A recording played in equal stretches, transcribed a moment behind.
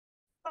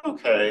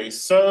Okay,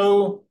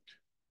 so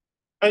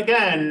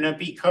again,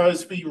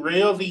 because we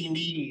really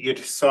need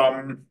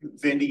some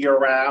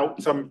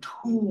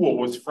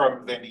tools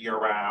from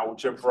linear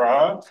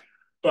algebra,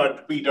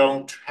 but we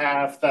don't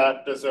have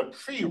that as a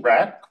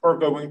prereq, we're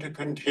going to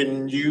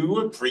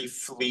continue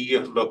briefly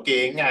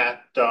looking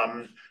at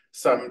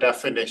some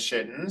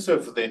definitions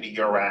of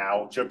linear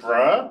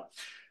algebra.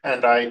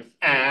 And I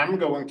am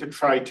going to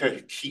try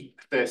to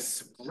keep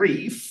this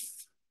brief.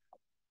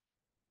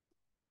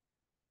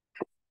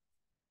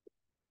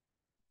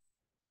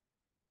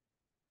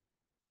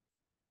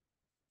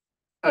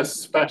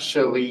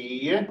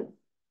 Especially,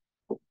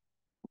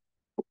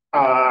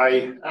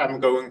 I am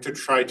going to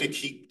try to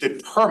keep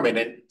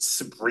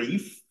determinants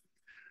brief,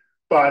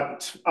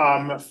 but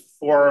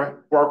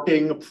for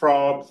working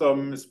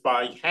problems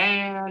by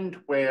hand,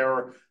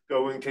 we're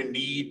going to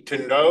need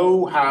to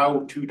know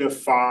how to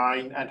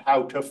define and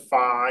how to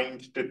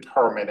find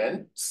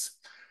determinants.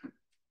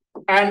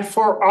 And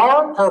for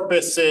our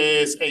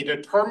purposes, a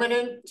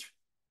determinant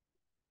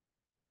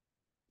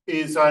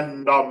is a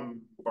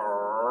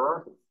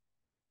number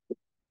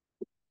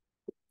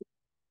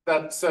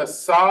that's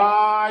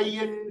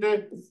assigned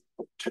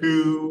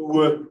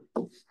to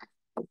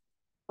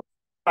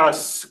a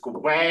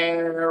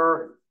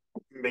square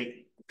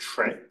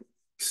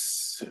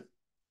matrix.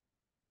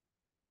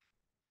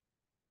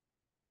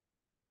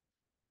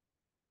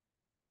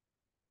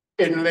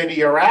 In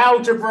linear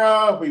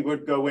algebra, we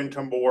would go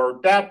into more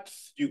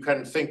depth. You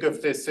can think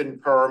of this in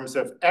terms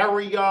of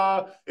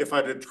area. If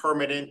a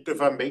determinant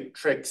of a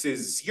matrix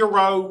is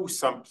 0,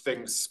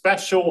 something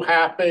special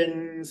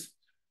happens.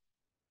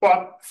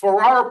 But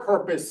for our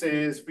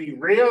purposes, we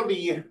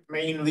really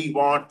mainly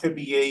want to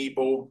be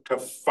able to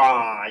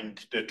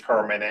find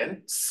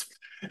determinants.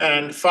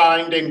 And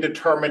finding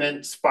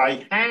determinants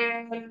by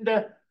hand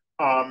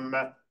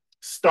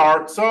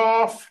starts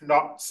off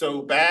not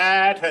so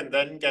bad and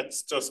then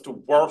gets just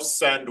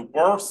worse and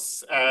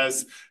worse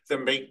as the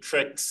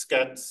matrix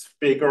gets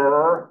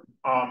bigger.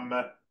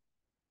 But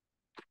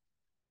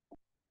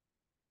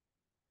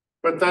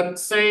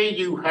let's say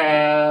you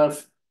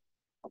have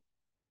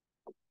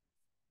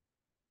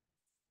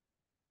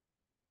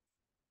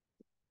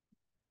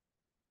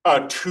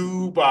a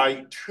 2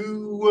 by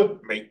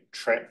 2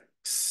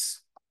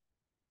 matrix.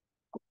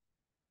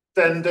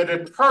 Then the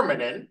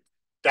determinant,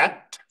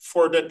 that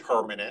for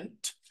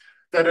determinant,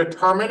 the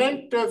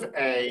determinant of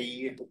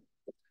A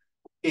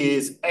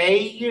is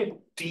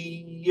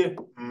AD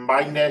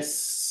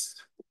minus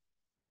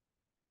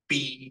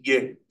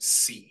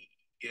BC.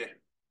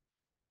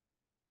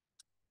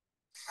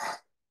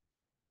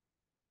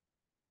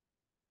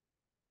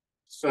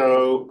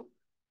 So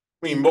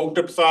we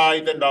multiply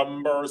the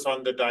numbers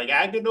on the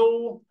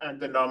diagonal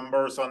and the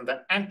numbers on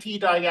the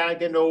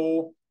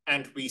anti-diagonal,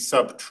 and we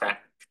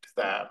subtract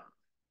them.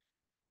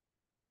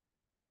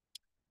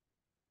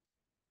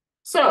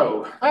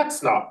 So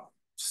that's not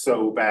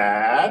so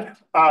bad.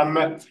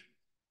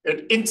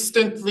 It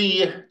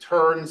instantly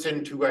turns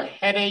into a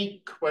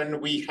headache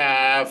when we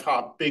have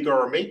a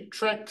bigger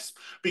matrix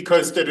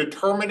because the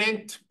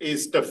determinant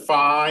is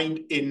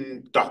defined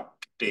inductively.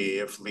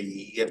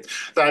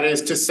 That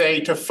is to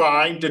say, to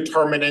find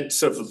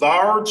determinants of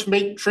large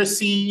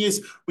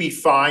matrices, we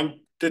find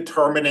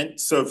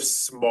determinants of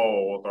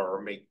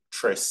smaller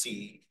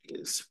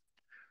matrices.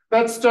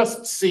 Let's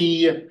just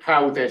see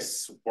how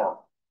this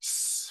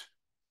works.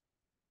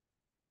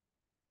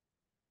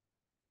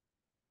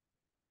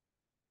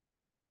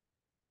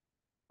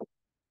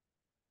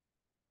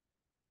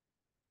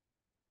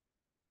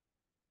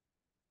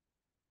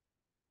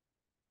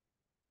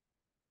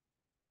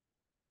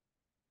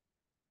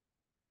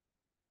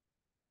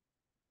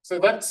 So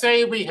let's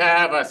say we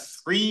have a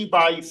 3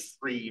 by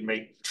 3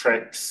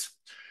 matrix.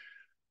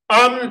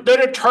 The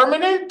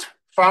determinant,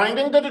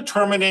 finding the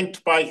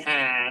determinant by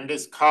hand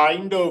is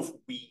kind of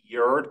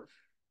weird.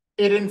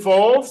 It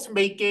involves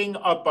making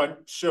a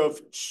bunch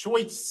of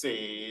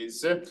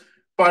choices,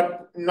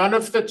 but none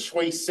of the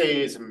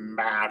choices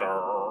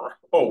matter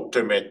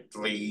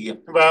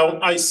ultimately. Well,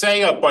 I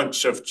say a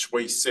bunch of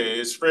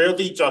choices,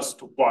 really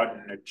just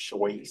one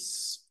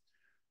choice.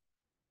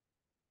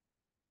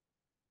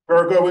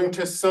 We're going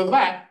to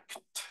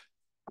select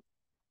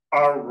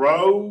a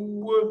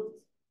row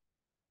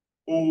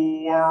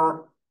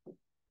or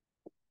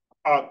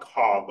a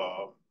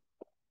column.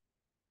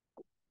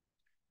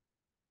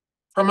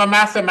 From a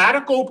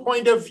mathematical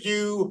point of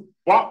view,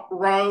 what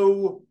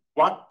row,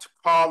 what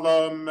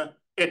column,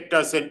 it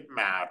doesn't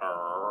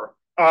matter.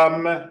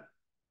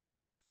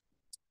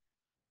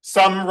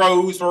 Some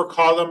rows or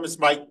columns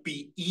might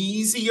be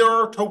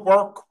easier to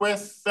work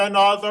with than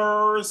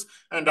others,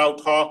 and I'll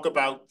talk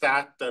about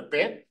that a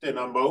bit in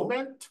a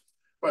moment.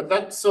 But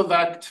let's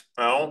select,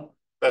 well,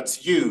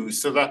 that's you.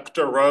 Select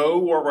a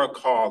row or a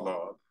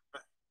column.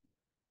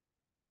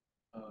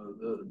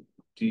 The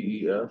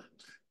DEF.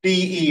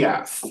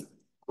 DEF,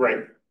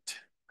 great.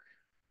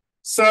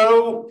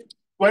 So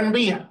when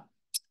we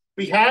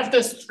have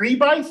this 3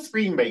 by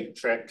 3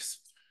 matrix,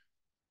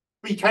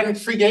 we can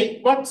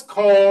create what's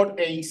called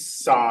a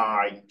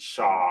sign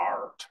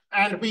chart.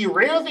 And we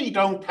really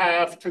don't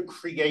have to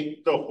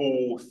create the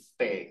whole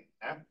thing.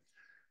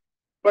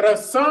 But a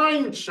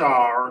sign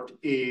chart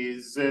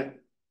is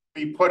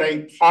we put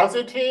a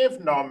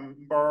positive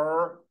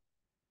number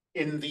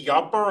in the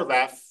upper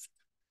left,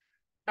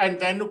 and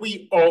then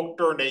we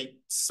alternate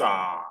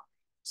signs.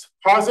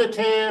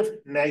 Positive,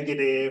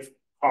 negative,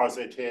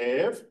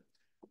 positive,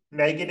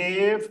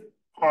 negative,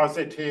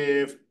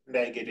 positive,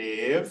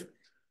 negative,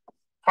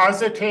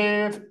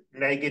 positive,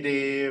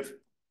 negative,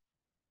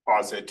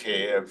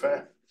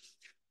 positive.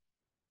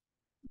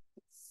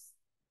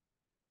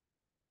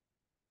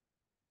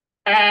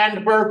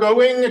 And we're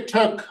going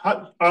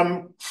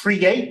to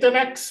create an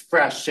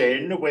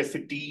expression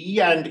with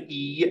D and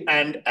E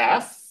and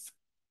F.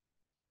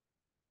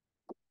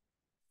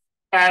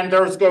 And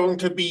there's going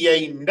to be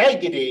a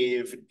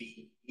negative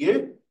D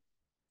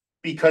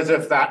because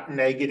of that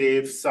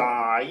negative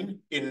sign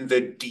in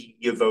the D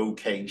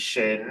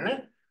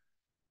location.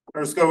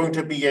 There's going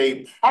to be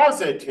a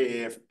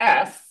positive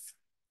F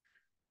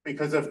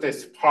because of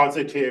this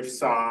positive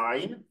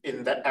sign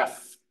in the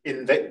F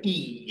in the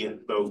E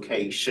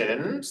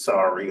location.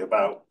 Sorry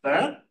about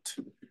that.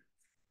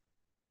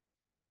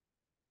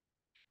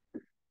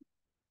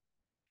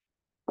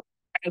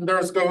 And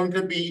there's going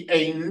to be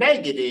a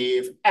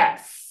negative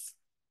F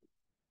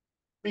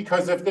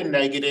because of the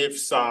negative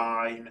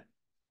sign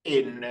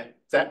in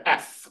the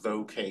F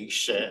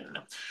location.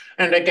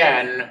 And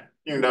again,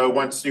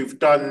 once you've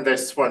done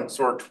this once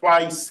or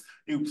twice,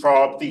 you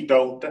probably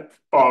don't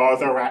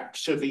bother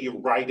actually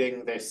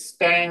writing this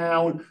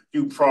down.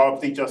 You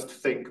probably just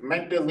think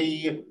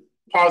mentally,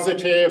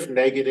 positive,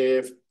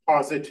 negative,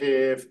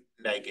 positive,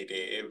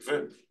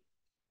 negative.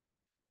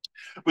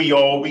 We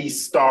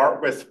always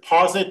start with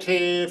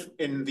positive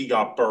in the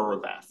upper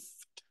left.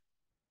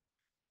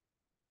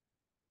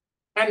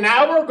 And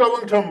now we're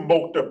going to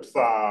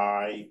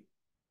multiply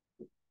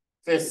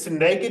this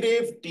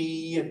negative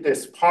D,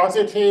 this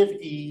positive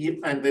E,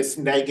 and this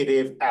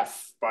negative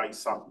F by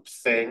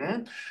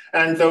something.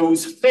 And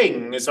those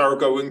things are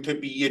going to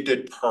be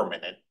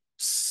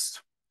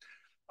determinants.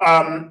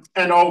 An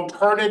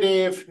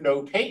alternative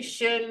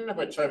notation,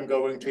 which I'm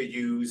going to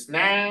use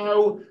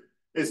now,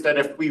 is that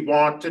if we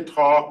want to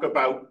talk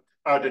about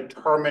a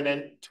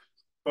determinant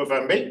of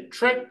a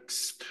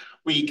matrix,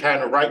 we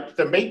can write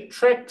the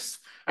matrix,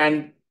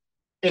 and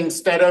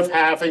instead of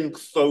having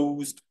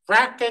closed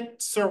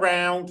brackets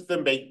around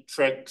the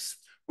matrix,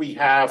 we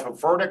have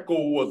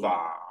vertical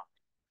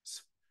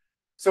lines.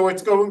 So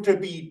it's going to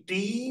be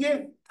D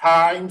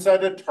times a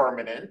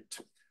determinant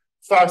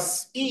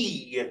plus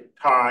E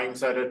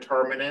times a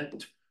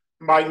determinant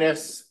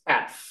minus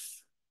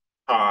F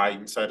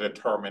times a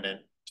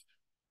determinant.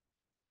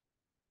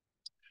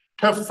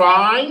 To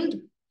find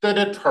the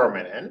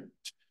determinant,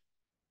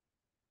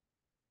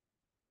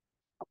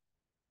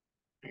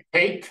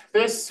 take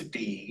this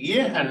D,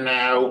 and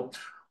now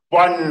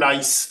one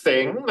nice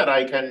thing that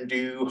I can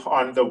do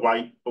on the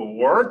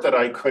whiteboard that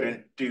I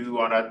couldn't do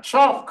on a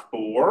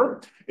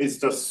chalkboard is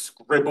to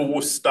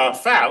scribble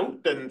stuff out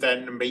and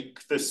then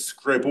make the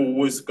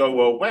scribbles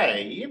go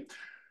away.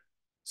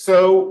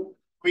 So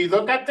we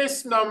look at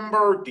this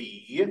number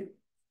D.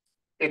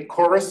 It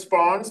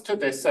corresponds to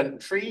this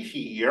entry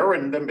here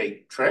in the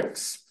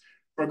matrix.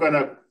 We're going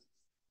to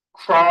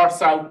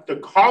cross out the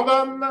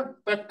column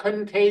that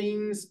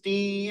contains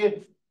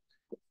D.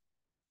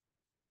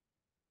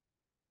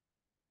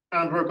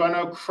 And we're going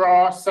to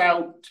cross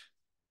out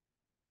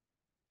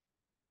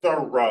the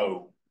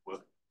row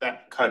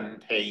that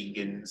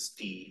contains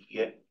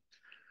D.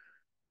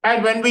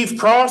 And when we've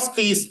crossed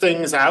these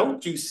things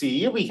out, you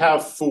see we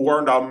have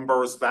 4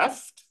 numbers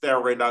left.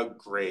 They're in a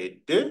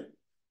grid.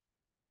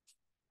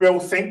 We'll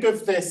think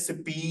of this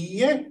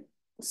B,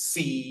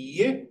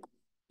 C,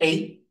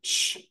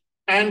 H,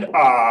 and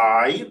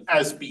I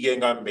as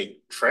being a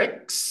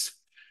matrix.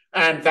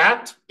 And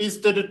that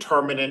is the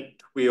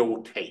determinant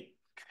we'll take.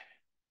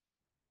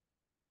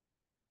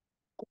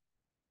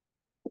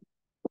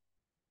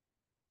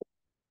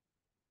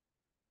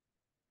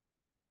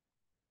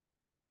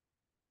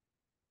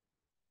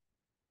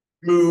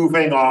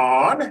 Moving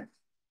on,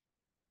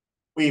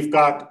 we've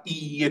got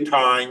E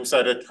times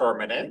a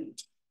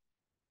determinant.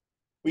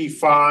 We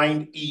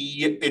find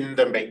E in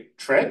the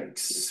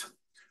matrix.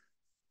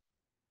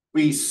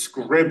 We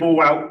scribble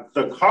out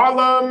the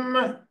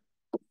column.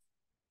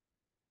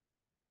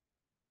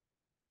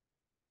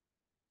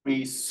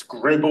 We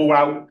scribble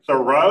out the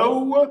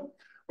row.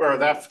 We're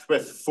left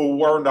with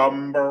 4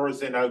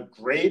 numbers in a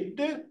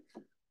grid.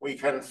 We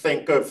can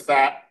think of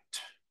that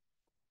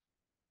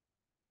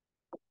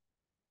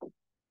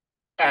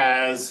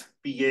as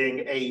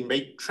being a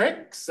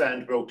matrix,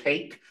 and we'll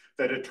take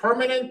the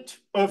determinant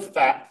of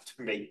that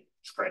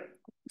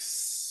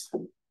matrix.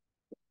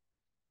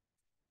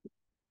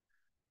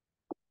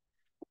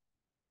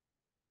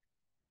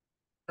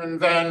 And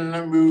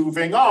then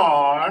moving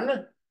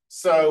on,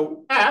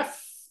 so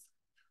F,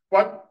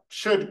 what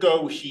should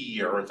go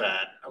here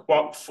then?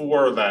 What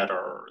 4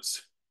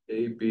 letters?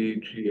 A, B,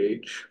 G,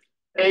 H.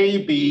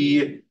 A,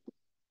 B,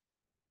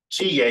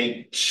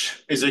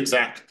 GH is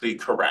exactly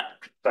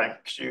correct.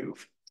 Thank you.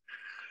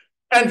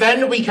 And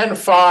then we can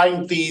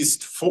find these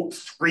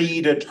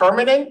three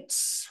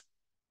determinants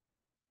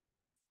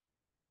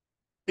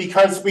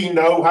because we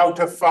know how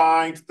to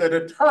find the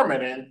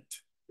determinant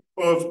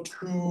of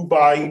 2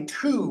 by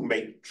 2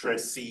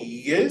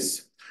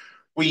 matrices.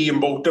 We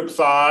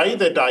multiply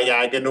the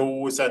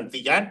diagonals and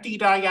the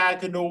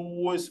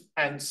anti-diagonals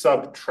and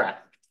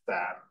subtract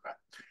them.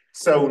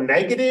 So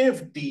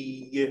negative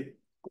D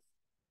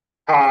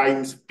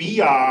times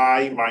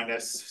BI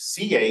minus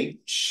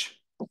CH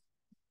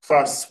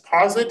plus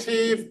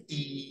positive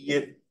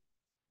E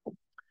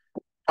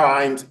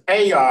times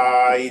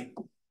AI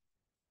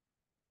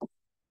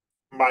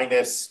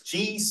minus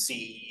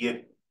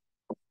GC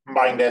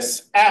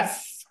minus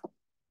F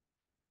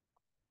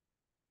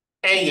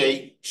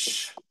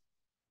AH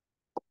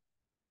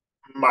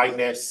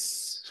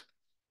minus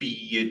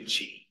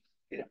BG.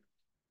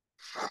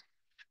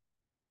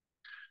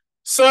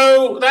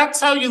 So that's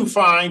how you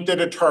find the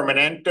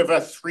determinant of a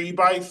 3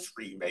 by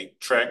 3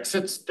 matrix.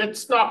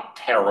 It's not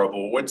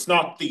terrible. It's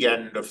not the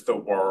end of the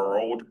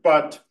world,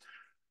 but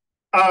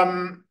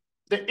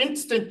the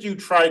instant you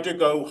try to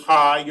go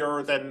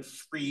higher than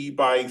 3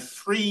 by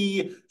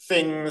 3,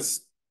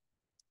 things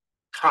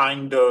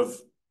kind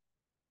of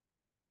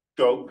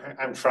go.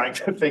 I'm trying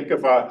to think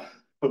of a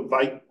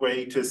polite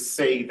way to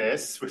say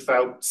this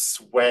without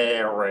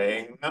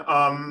swearing.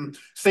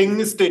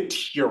 Things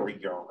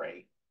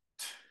deteriorate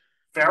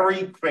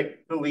very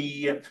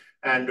quickly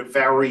and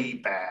very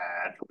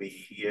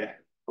badly.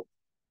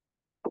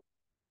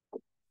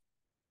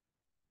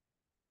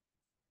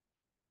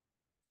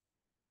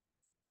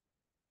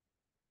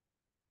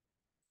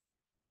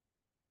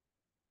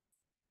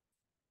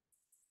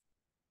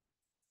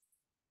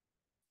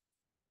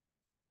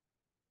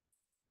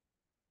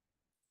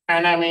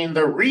 And I mean,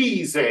 the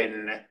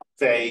reason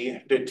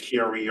they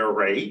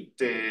deteriorate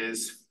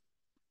is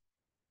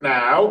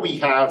now we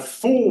have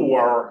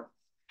 4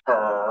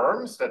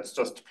 terms. Let's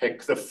just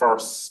pick the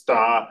first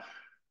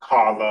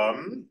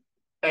column.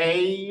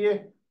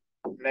 A,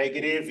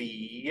 negative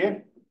E,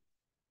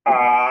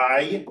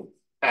 I,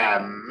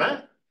 M.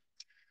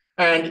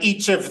 And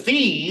each of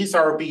these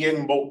are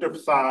being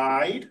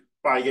multiplied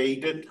by a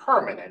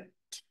determinant.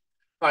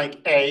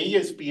 Like A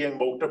is being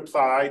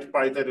multiplied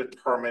by the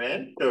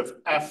determinant of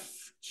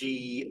F,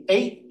 G,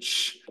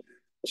 H,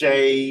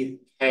 J,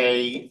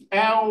 K,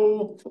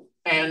 L,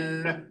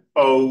 N,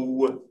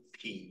 O,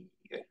 P.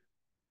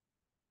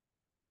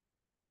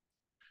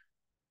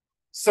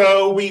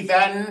 So we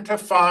then, to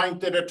find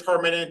the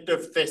determinant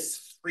of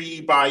this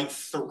 3 by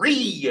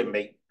 3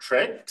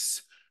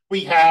 matrix,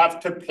 we have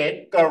to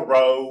pick a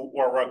row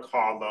or a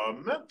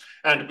column,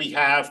 and we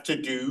have to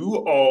do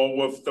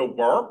all of the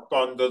work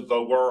on the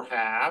lower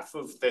half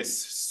of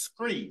this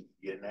screen.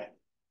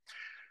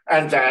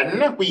 And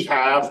then we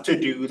have to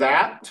do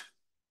that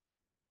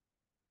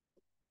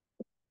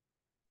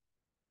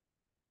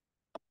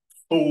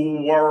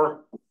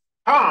 4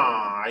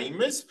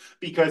 times,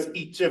 because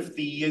each of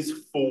these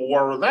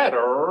 4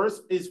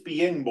 letters is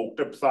being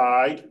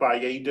multiplied by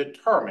a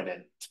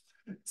determinant.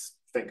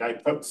 I think I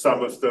put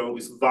some of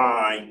those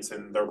lines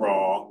in the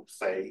wrong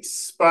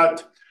place,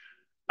 but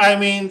I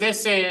mean,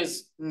 this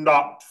is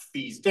not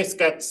feasible. This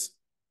gets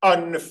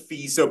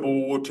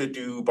unfeasible to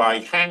do by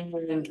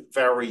hand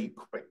very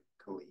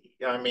quickly.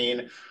 I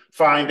mean,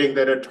 finding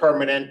the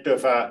determinant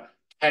of a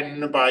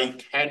 10 by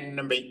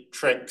 10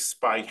 matrix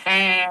by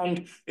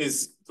hand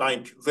is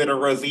like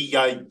literally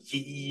a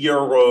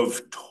year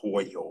of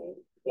toil.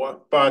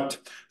 But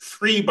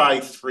 3 by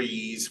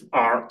 3s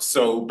aren't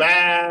so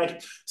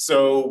bad.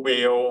 So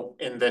we'll,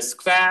 in this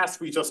class,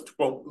 we just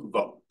won't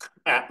look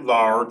at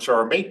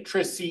larger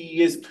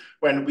matrices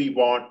when we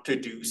want to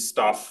do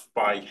stuff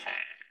by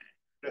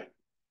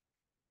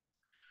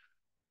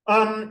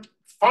hand.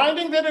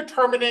 Finding the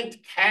determinant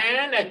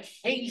can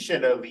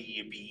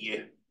occasionally be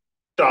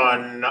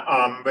done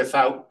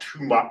without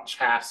too much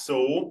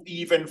hassle,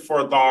 even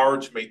for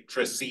large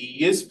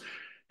matrices,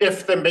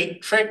 if the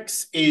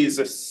matrix is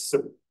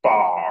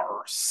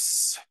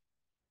sparse.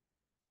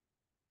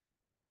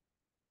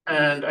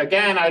 And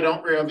again, I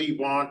don't really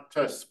want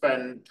to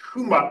spend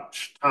too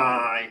much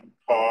time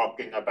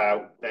talking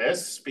about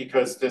this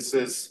because this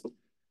is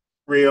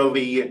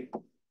really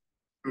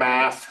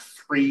Math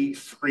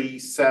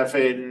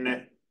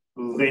 337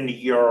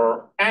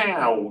 linear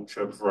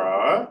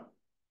algebra.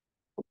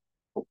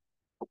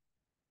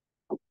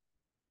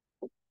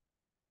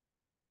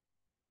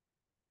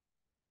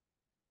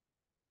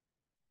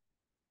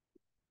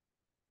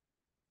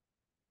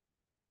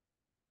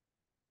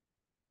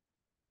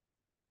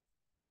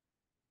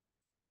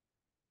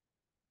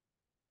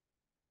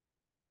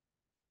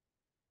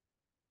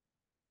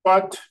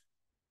 But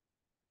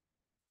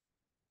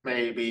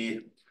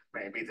maybe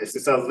this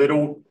is a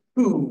little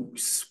too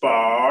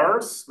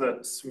sparse.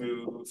 Let's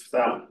move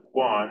that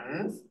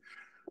one.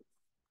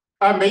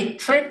 A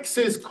matrix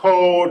is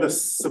called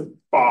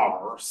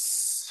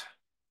sparse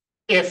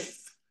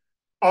if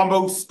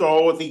almost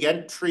all the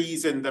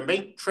entries in the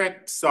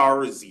matrix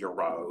are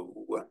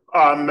 0.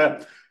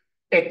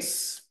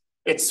 It's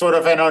it's sort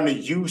of an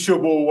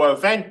unusual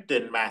event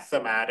in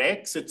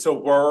mathematics. It's a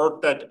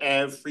word that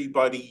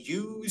everybody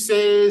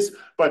uses,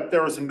 but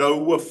there's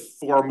no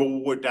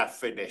formal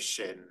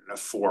definition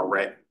for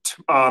it.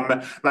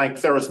 Like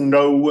there's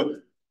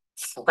no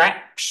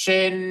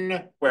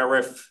fraction where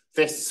if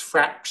this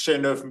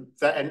fraction of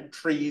the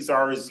entries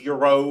are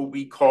 0,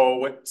 we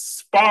call it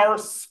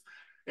sparse.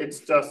 It's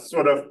just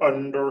sort of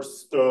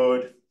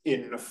understood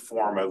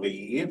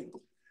informally.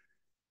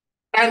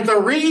 And the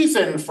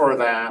reason for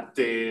that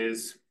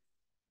is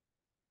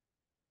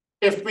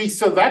if we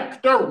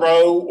select a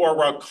row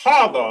or a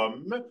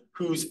column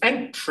whose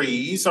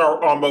entries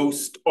are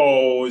almost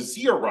all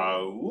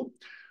 0,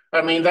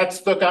 I mean,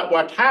 let's look at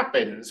what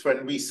happens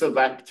when we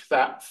select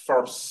that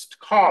first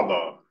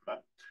column.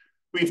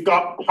 We've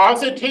got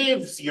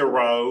positive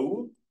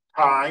 0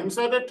 times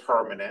a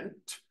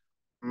determinant,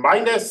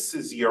 minus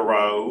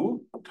 0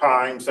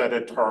 times a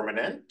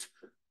determinant,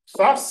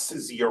 plus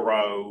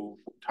 0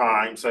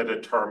 times a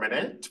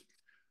determinant,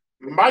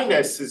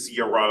 minus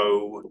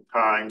 0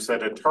 times a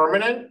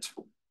determinant,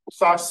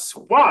 plus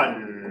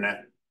 1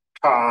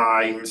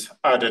 times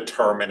a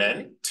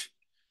determinant.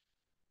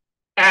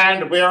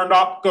 And we're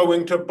not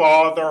going to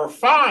bother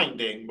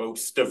finding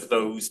most of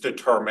those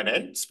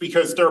determinants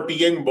because they're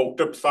being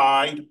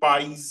multiplied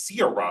by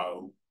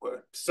 0.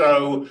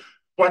 So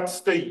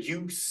what's the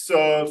use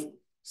of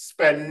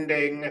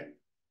spending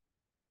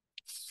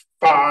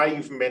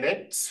 5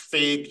 minutes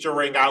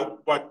figuring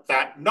out what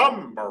that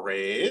number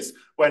is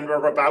when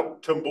we're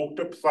about to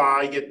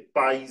multiply it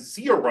by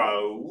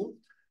 0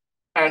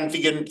 and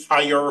the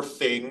entire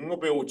thing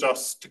will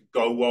just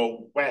go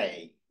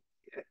away?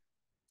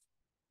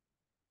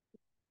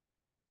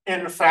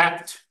 In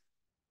fact,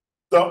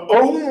 the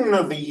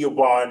only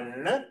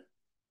one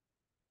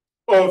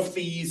of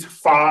these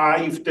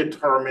 5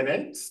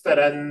 determinants that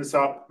ends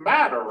up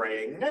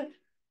mattering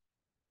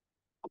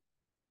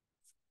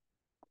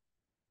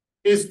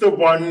is the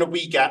one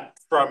we get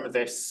from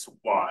this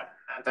one.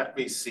 And let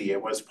me see,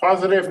 it was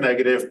positive,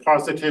 negative,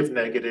 positive,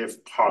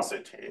 negative,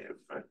 positive.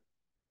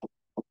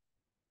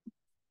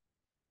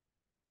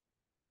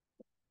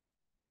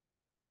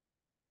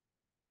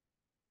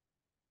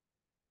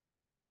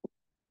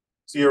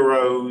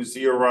 0,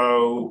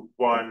 0,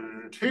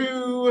 1,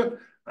 2.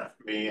 Let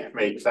me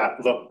make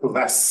that look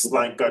less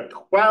like a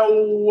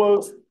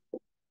 12.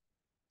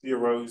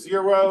 0,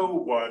 0,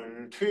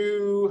 1,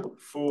 2,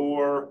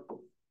 4,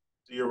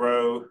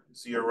 0,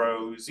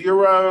 0,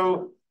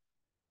 0,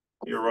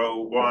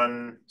 0,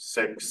 1,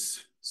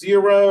 6,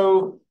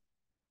 0,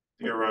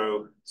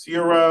 0,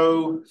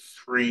 0,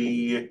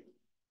 3,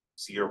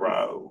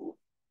 0.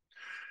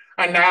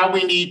 And now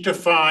we need to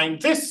find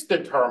this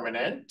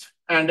determinant.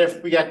 And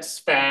if we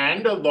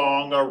expand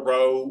along a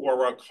row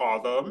or a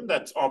column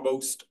that's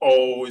almost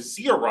all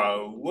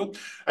 0,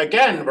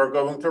 again, we're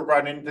going to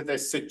run into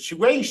this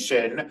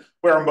situation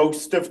where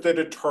most of the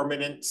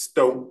determinants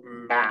don't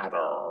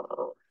matter.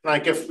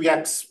 Like if we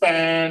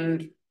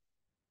expand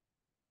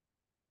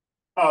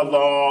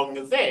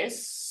along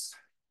this,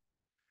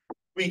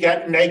 we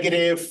get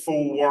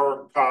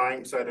 -4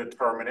 times a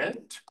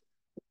determinant,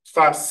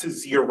 plus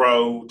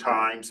 0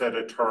 times a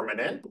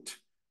determinant,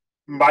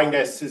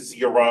 minus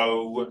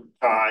 0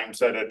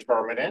 times a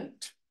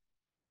determinant,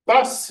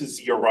 plus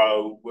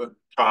 0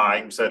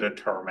 times a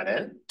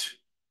determinant.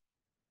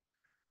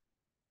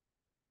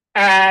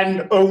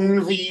 And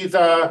only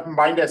the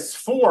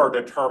 -4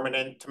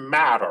 determinant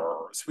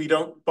matters. We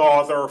don't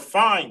bother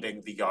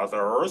finding the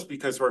others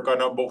because we're going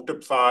to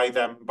multiply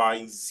them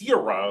by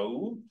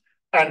 0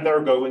 and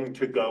they're going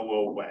to go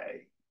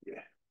away.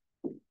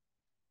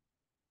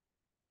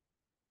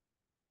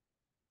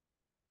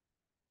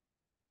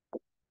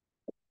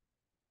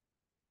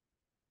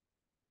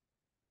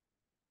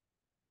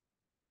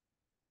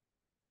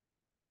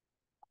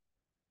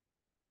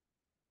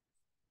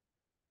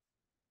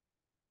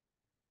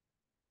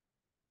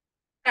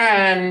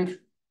 And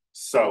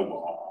so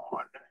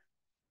on.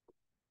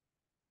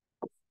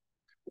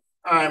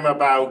 I'm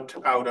about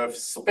out of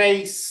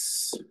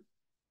space,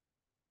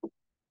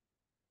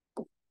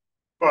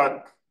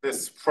 but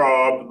this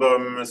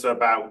problem is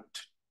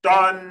about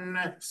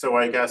done, so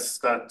I guess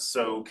that's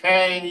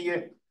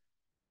okay.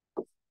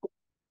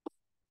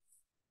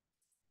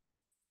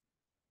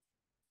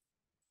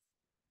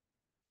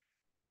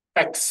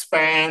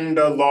 Expand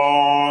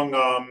along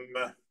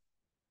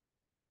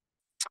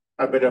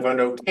a bit of a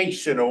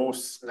notational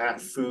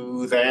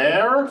snafu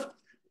there.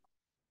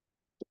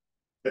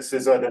 This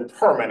is a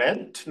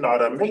determinant,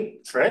 not a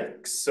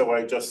matrix, so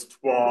I just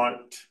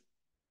want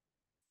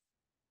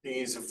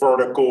these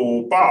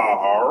vertical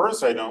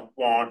bars. I don't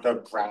want a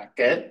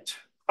bracket.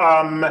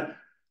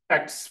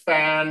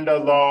 Expand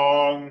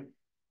along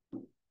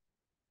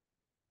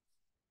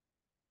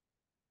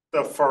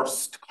the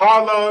first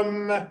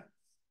column.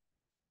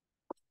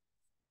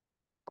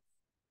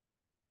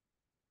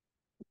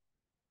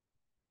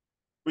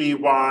 We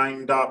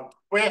wind up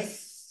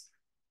with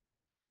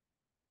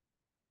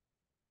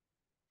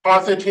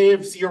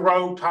Positive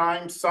 0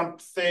 times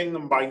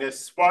something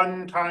minus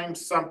 1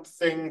 times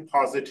something,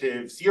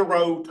 positive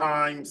 0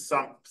 times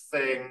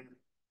something.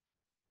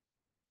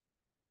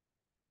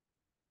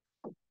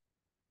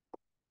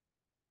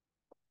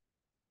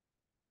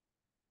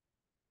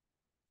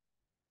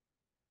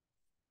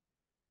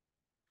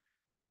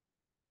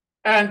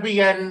 And we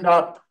end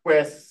up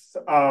with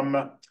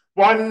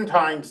 1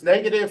 times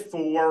negative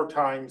 4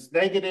 times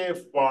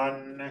negative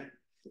 1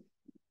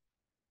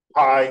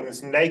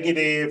 times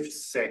negative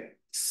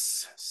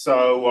 6.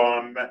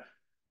 So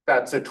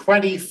that's a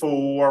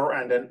 24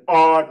 and an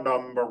odd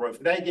number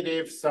of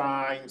negative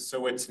signs,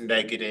 so it's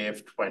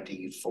negative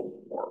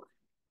 24.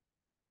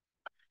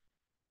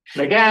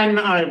 And again,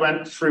 I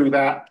went through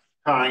that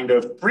kind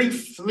of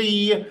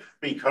briefly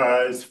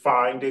because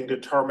finding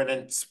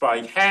determinants by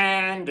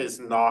hand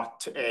is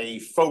not a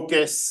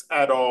focus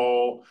at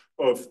all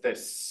of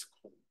this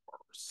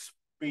course.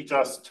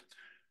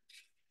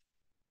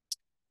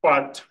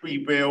 But we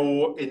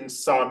will, in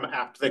some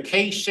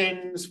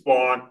applications,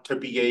 want to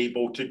be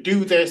able to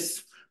do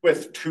this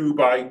with 2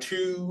 by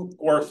 2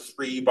 or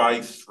 3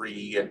 by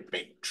 3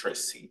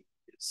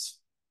 matrices.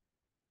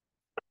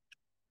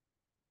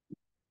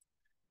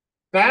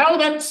 Now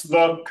let's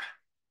look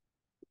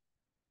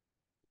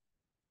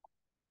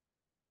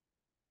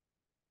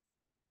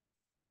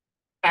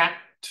at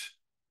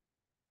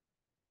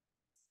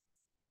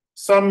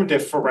some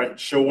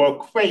differential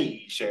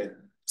equations.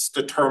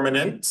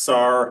 Determinants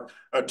are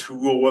a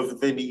tool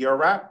of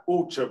linear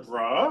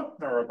algebra.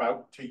 They're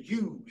about to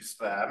use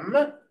them.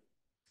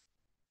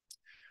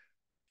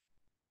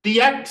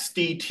 Dx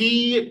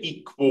dt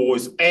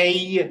equals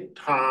a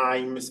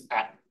times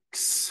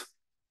x.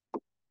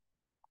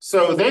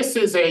 So this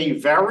is a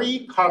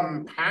very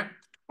compact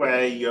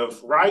way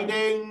of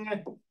writing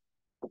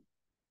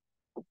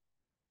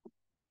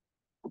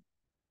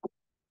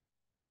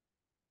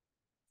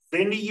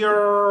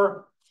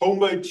linear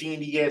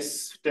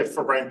homogeneous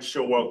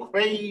differential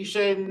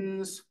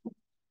equations.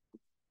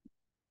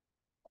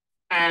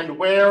 And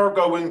we're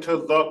going to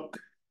look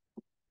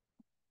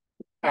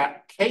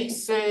at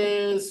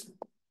cases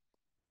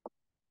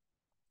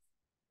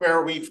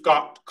where we've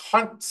got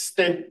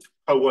constant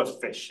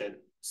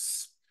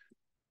coefficients.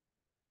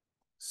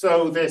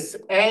 So this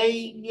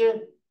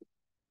A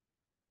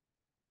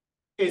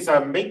is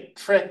a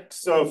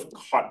matrix of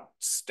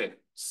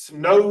constants,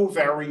 no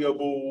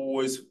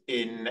variables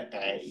in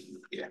A.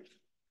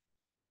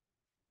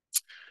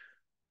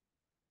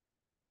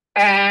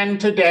 And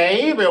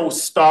today we'll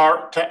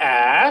start to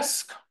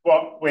ask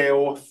what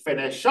we'll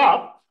finish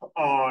up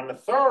on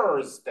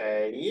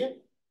Thursday.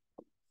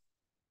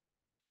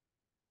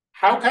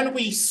 How can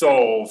we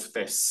solve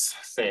this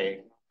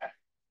thing?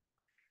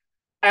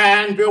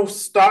 And we'll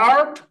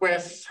start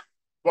with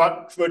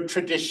what would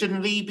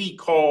traditionally be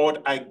called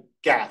a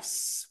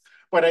guess.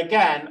 But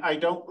again, I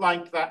don't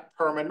like that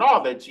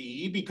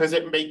terminology because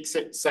it makes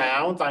it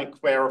sound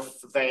like we're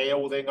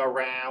flailing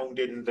around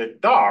in the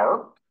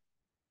dark.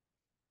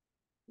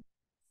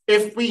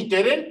 If we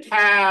didn't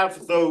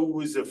have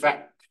those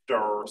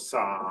vector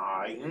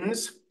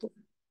signs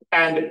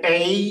and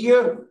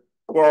A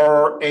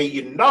were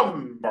a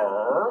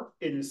number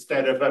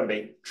instead of a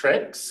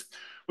matrix,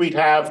 we'd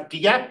have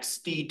dx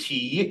dt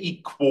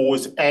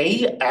equals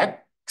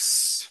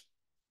ax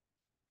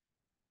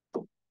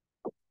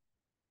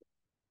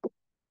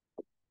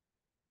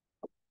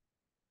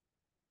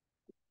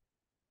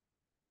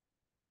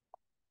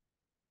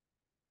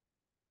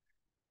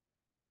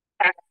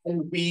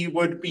and we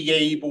would be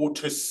able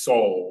to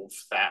solve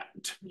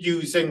that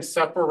using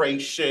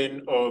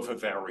separation of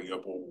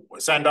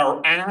variables. And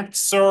our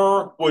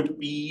answer would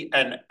be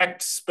an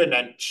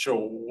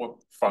exponential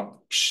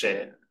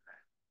function.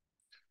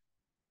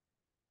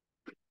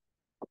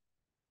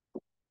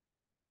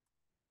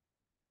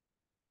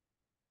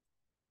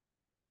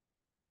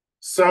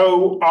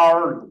 So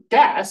our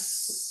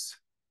guess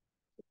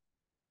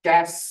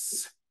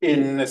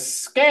in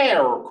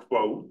scare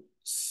quotes,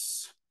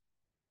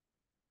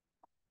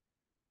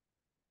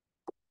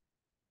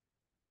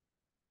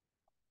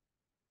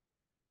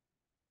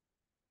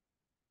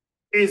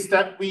 is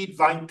that we'd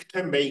like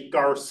to make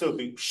our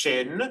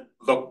solution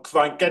look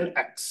like an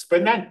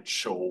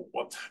exponential,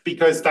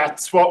 because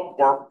that's what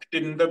worked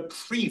in the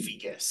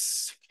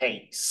previous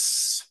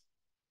case.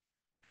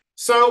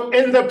 So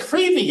in the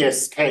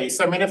previous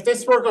case, I mean, if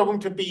this were going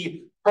to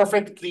be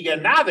perfectly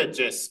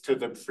analogous to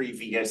the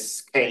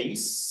previous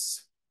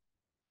case,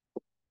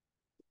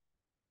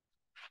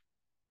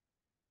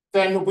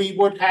 then we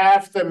would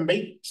have the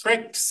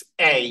matrix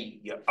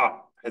A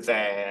up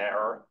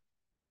there.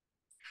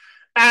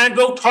 And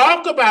we'll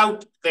talk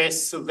about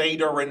this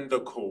later in the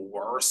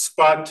course,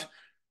 but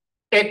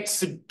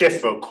it's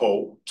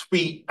difficult.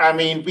 We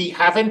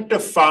haven't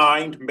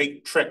defined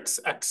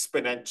matrix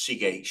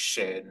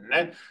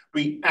exponentiation.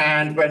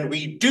 And when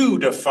we do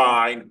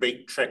define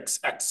matrix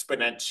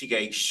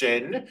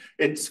exponentiation,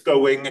 it's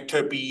going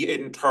to be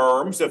in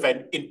terms of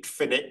an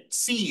infinite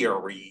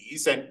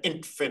series, an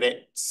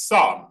infinite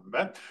sum.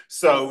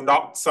 So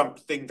not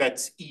something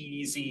that's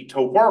easy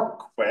to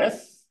work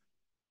with.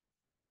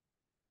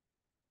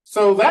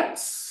 So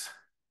let's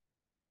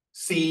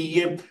see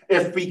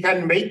if we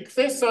can make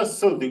this a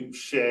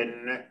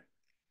solution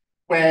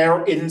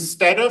where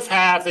instead of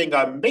having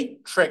a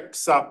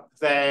matrix up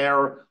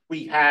there,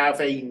 we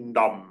have a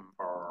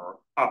number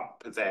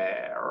up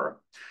there.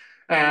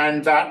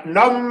 And that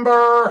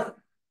number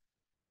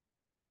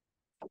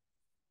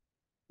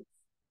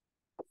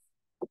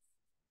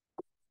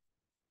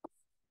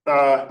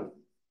the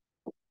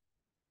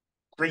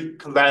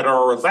Greek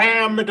letter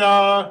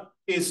lambda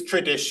is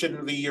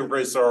traditionally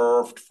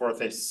reserved for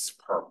this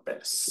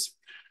purpose.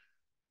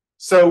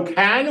 So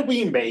can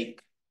we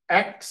make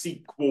x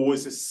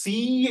equals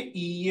c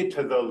e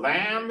to the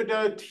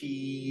lambda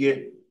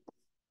t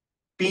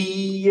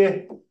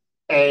be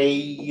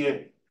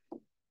a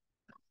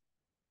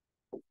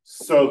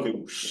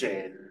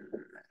solution?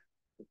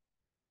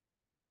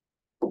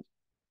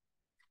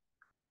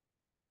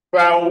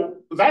 Well,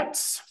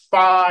 let's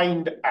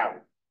find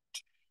out.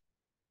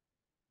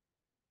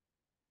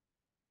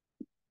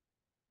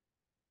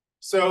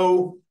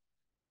 So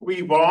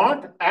we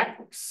want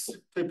x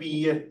to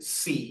be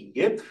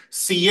c.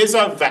 C is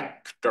a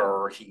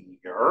vector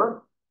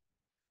here,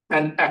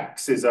 and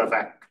x is a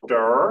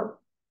vector.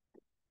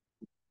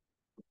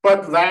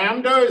 But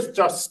lambda is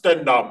just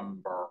a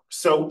number.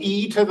 So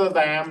e to the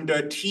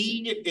lambda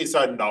t is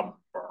a number.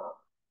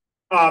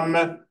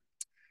 And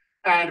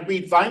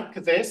we'd like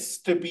this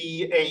to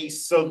be a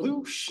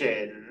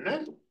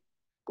solution.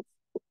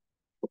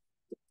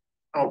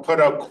 I'll put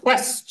a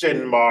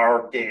question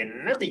mark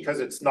in because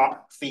it's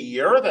not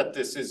clear that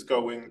this is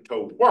going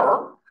to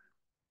work.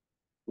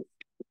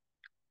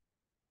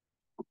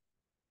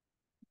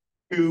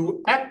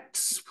 To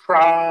x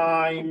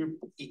prime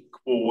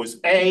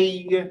equals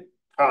a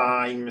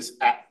times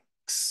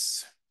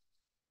x.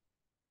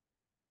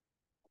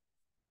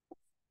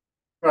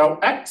 Well,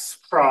 x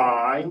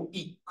prime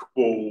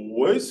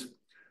equals,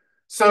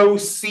 so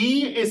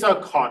c is a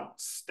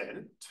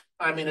constant.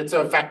 I mean, it's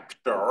a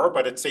vector,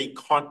 but it's a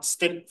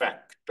constant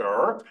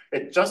vector.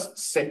 It just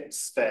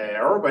sits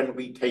there when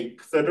we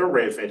take the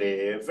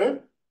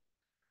derivative.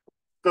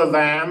 The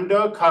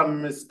lambda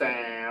comes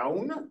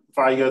down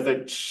via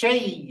the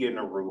chain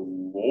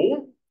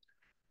rule.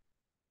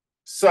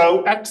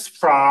 So x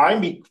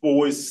prime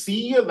equals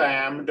c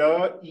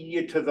lambda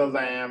e to the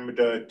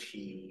lambda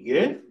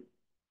t.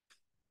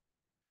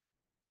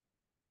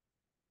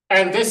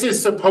 And this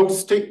is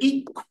supposed to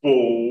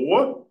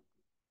equal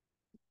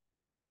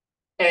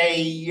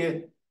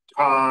a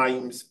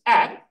times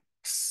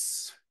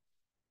x,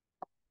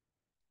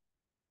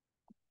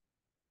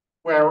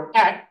 where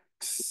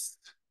x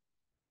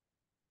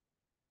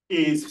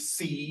is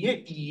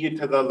c e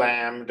to the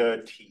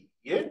lambda t.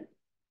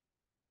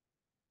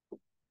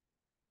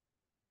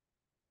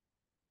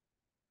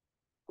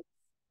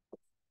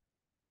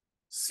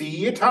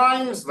 C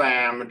times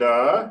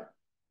lambda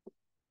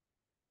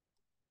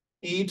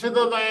e to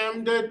the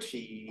lambda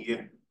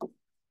t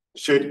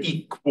should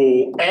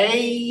equal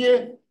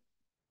a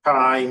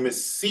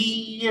times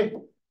c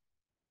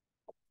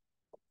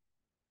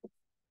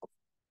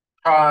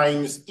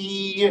times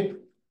e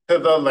to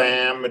the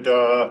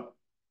lambda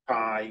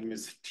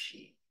times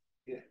t.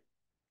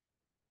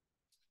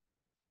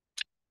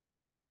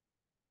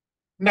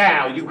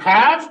 Now, you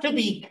have to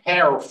be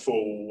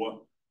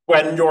careful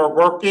when you're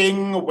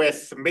working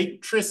with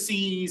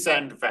matrices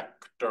and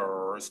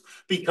vectors,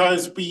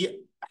 because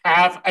we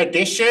have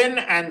addition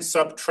and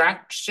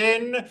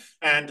subtraction,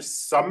 and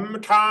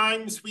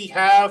sometimes we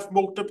have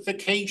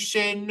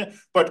multiplication,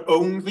 but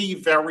only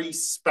very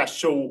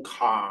special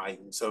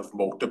kinds of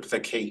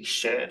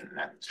multiplication.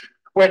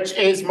 Which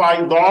is my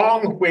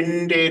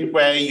long-winded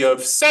way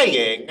of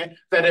saying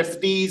that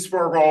if these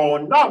were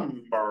all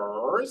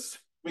numbers,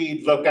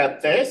 we'd look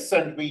at this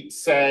and we'd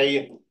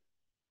say,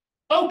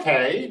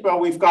 okay, well,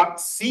 we've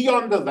got c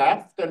on the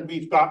left and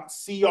we've got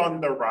c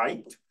on the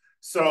right.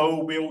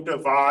 So we'll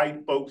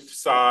divide both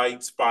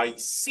sides by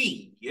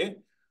c.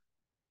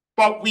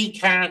 But we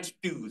can't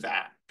do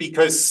that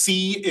because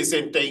c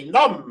isn't a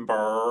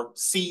number,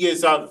 c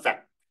is a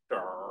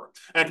vector.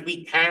 And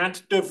we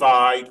can't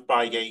divide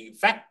by a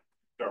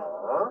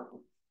vector.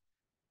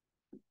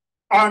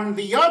 On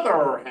the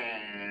other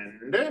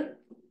hand,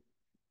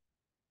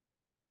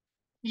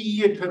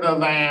 e to the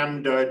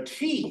lambda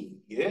t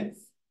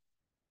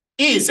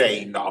is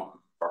a number.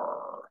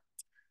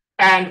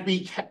 And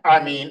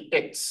I mean,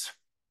 it's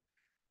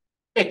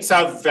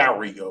a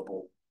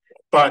variable,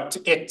 but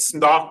it's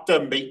not a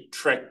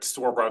matrix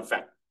or a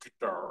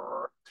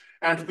vector.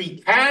 And we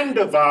can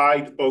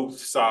divide both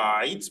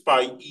sides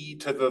by e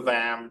to the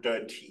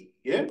lambda t.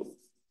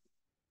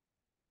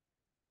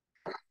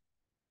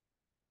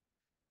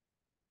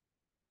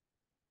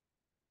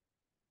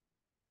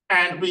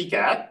 And we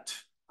get,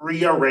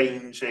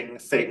 rearranging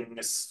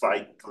things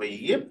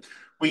slightly,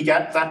 we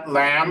get that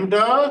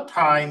lambda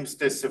times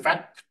this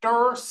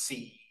vector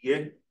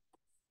c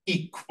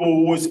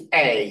equals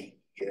a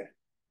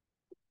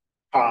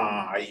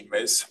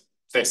times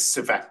this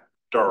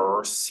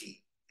vector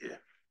c.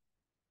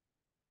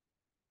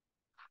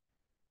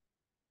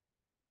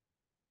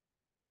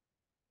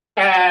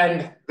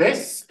 And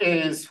this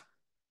is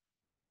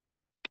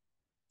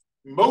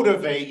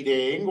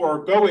motivating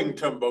or going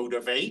to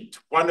motivate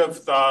one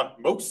of the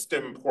most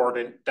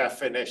important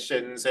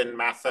definitions in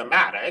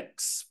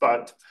mathematics,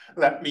 but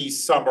let me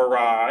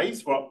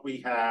summarize what we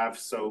have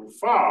so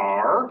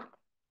far.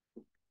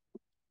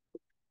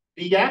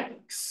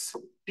 Dx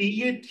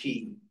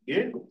dt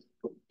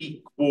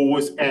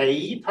equals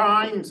a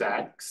times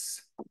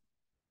x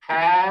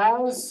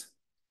has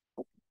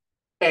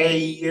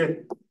a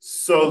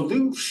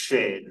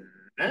solution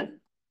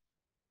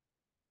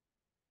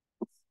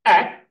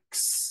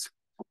x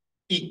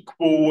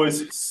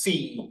equals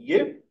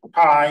c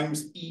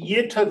times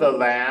e to the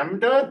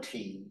lambda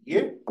t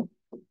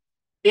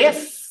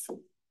if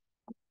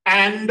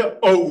and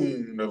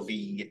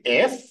only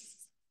if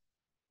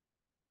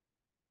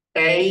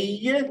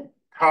a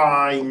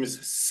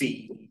times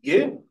c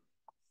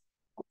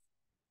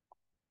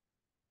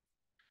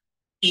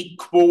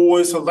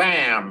equals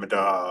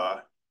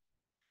lambda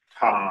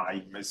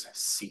times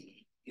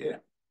c.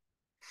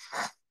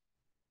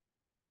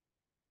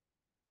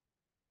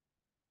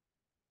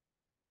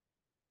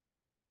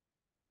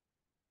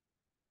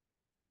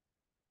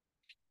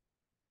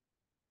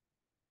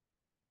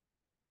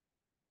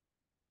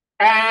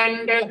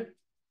 And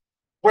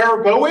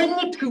we're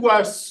going to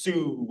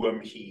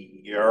assume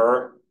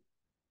here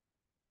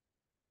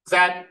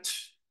that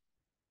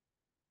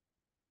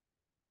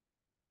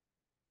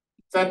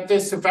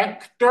this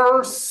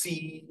vector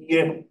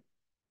c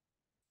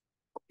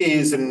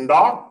is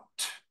not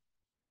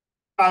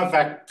a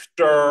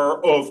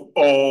vector of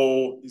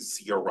all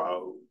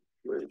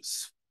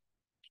zeros.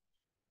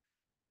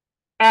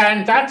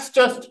 And that's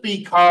just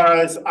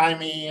because, I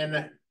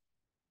mean,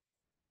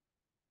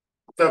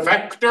 the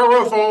vector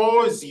of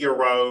all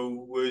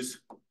zeros,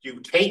 you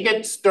take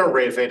its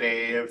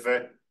derivative,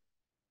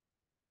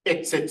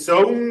 it's its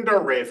own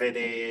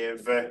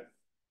derivative,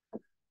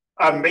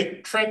 a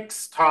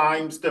matrix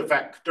times the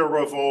vector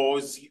of all,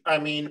 I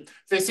mean,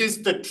 this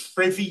is the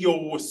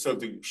trivial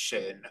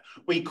solution.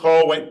 We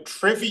call it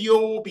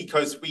trivial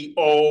because we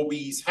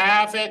always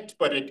have it,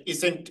 but it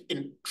isn't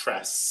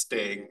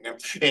interesting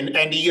in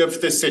any of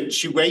the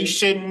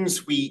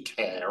situations we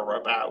care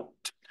about.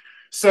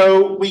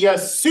 So we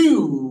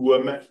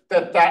assume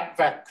that that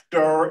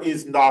vector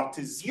is not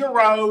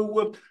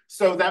zero,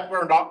 so that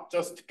we're not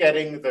just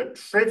getting the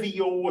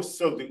trivial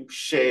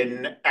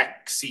solution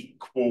x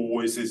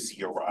equals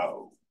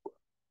 0.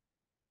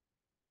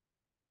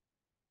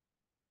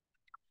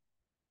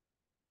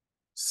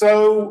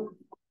 So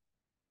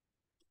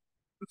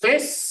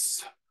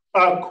this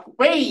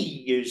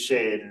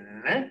equation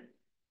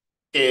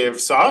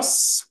gives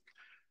us,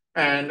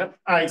 and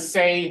I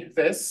say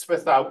this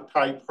without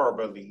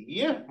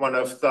hyperbole, one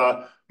of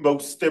the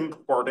most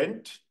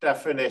important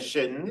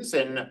definitions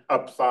in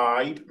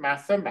applied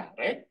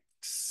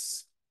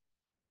mathematics.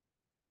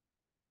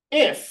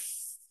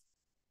 If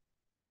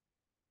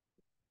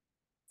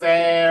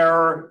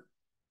there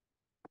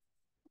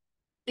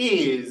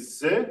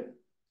is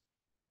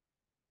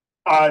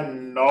a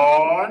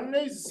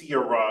non-zero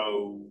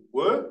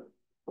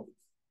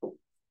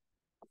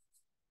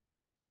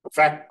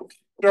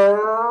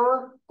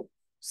vector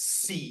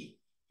C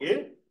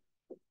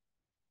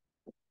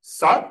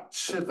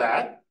such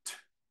that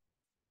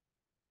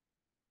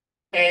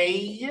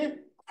A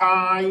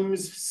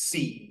times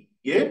C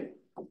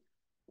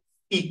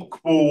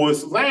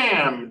equals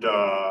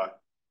lambda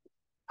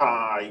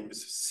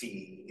times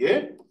C,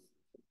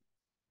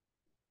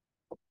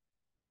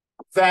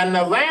 then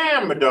the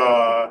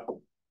lambda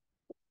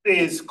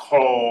is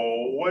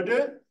called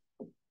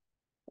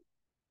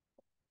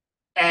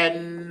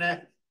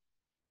an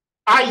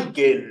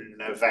eigenvalue.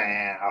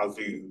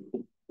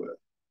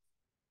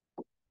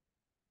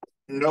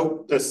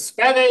 Note the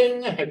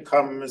spelling, it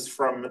comes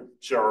from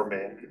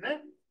German.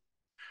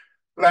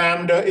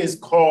 Lambda is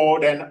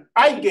called an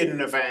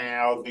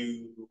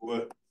eigenvalue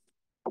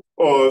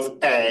of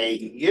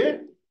A.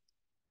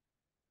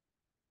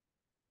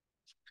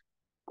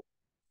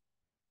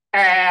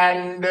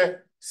 And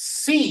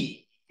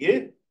C,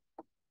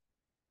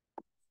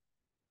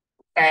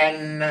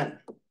 an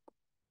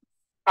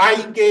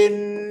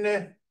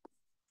eigenvector.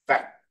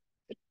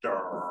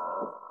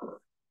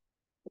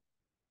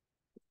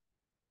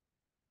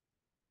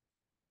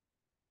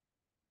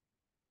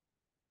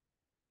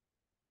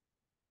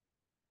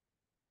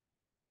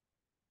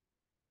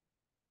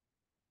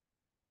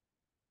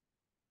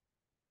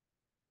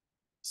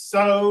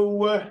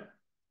 So,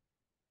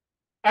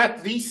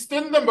 at least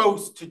in the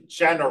most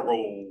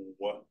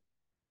general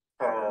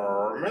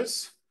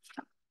terms,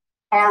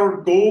 our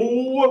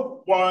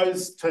goal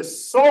was to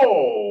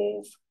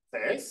solve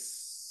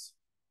this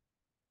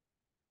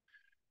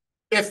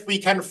if we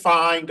can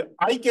find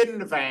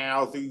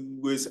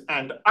eigenvalues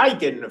and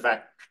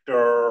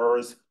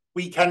eigenvectors,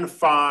 we can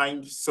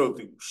find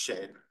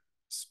solutions.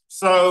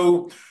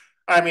 So,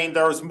 I mean,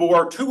 there's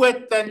more to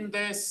it than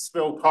this.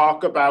 We'll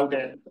talk about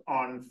it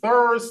on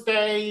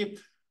Thursday.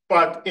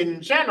 But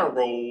in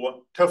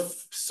general, to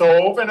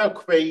solve an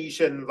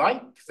equation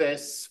like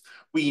this,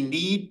 we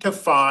need to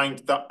find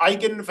the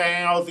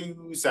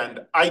eigenvalues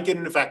and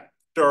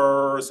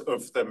eigenvectors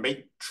of the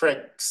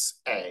matrix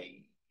A.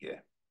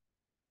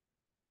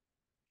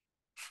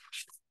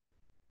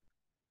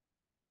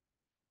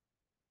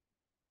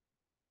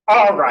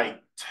 All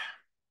right,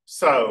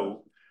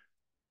 so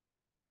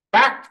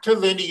back to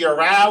linear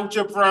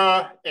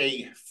algebra,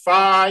 a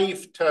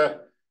 5 to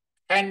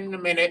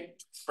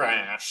 10-minute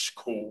crash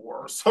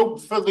course,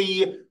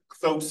 hopefully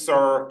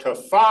closer to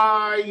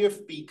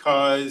 5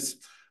 because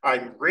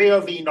I'm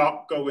really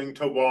not going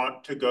to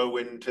want to go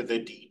into the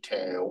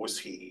details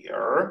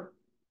here.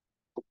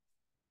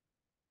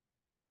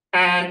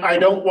 And I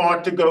don't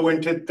want to go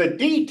into the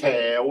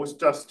details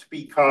just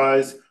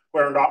because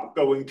we're not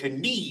going to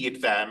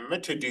need them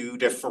to do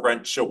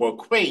differential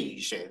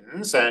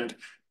equations, and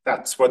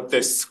that's what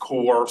this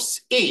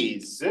course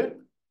is.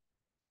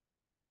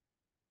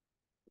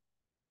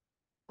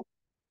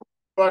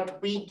 But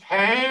we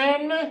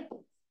can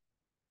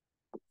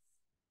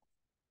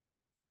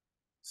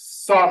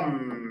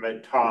sometimes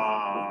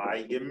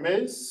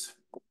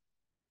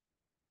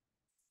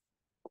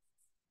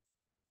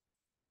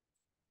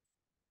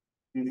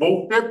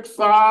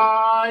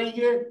multiply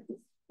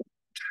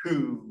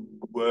two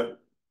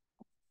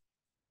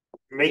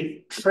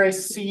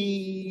matrices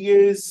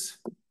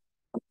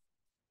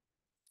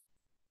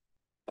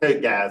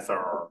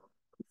together.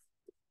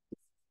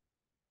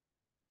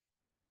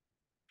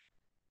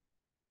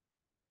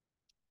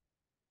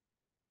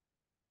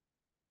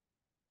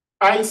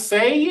 I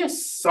say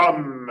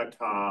sometimes.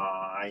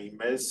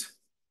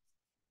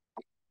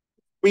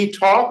 We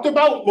talked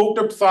about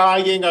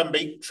multiplying a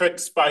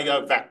matrix by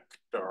a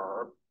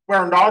vector.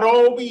 We're not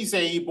always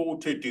able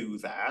to do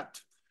that.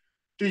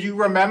 Do you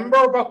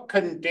remember what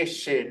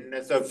condition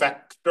the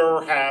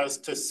vector has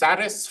to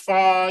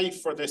satisfy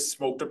for this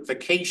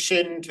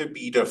multiplication to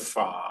be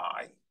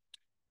defined?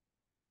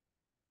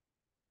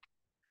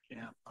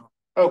 Yeah.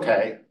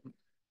 Okay,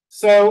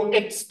 so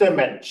it's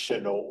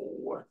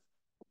dimensional,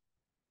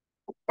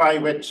 by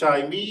which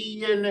I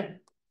mean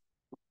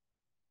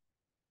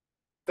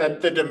that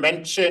the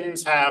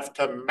dimensions have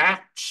to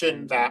match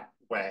in that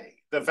way.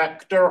 The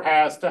vector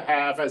has to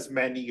have as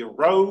many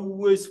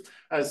rows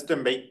as the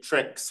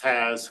matrix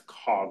has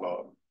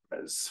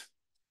columns.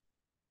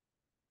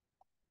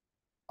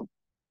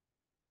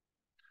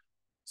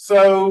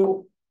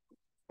 So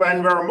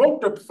when we're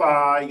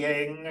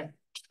multiplying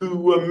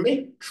two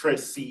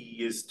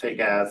matrices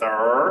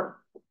together,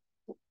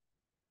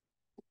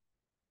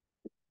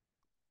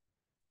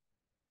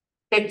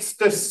 it's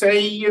the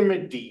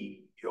same deal.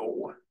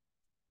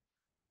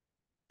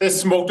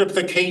 This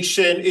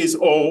multiplication is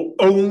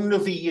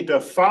only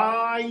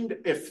defined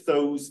if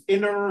those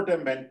inner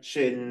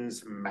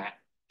dimensions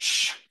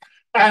match.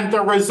 And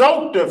the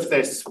result of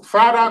this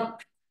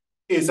product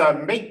is a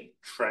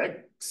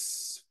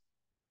matrix,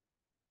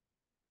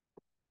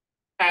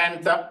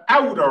 and the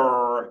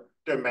outer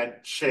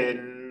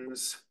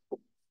dimensions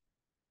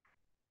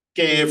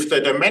give the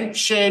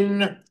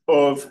dimension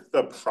of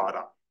the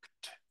product.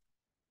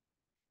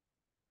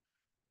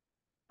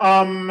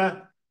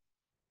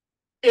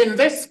 In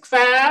this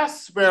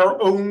class, we're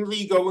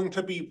only going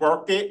to be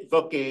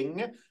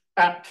looking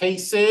at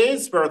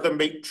cases where the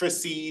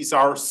matrices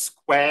are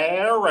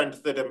square and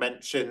the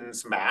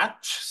dimensions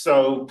match.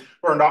 So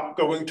we're not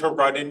going to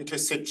run into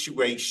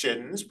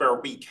situations where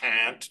we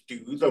can't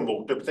do the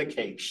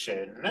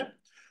multiplication.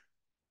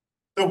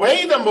 The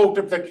way the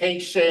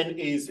multiplication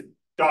is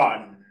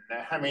done,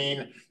 I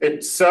mean,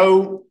 it's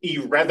so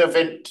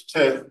irrelevant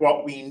to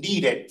what we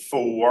need it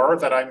for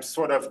that I'm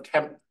sort of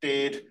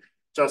tempted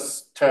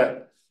just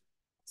to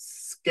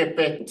skip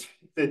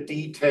the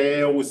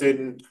details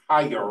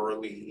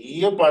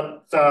entirely,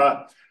 but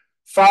the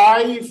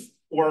 5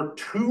 or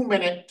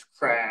 2-minute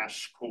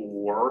crash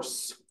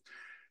course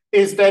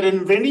is that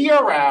in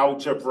linear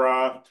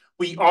algebra,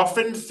 we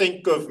often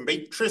think of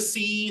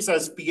matrices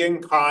as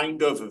being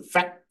kind of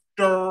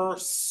vector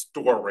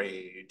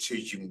storage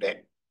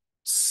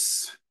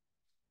units.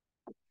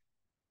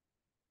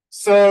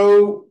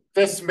 So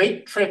this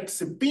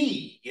matrix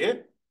B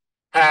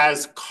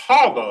has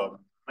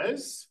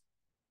columns,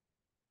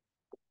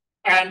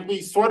 and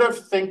we sort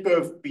of think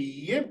of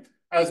B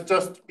as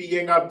just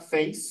being a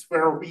place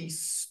where we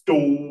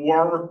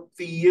store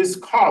these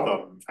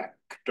column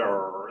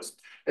vectors.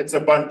 It's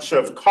a bunch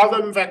of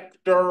column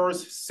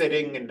vectors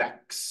sitting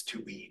next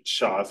to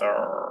each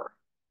other.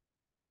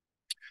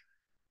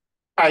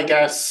 I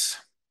guess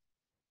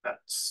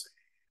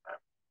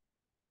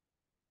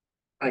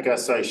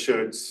I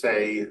should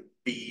say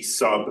B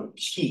sub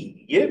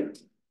key.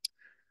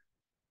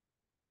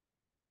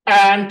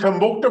 And to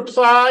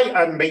multiply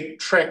a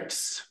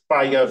matrix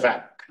by a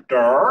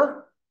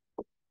vector,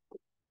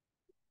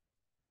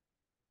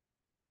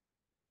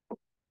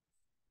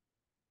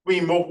 we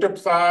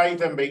multiply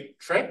the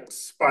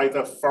matrix by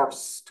the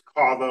first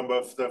column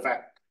of the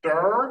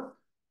vector,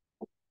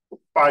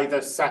 by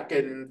the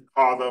second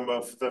column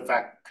of the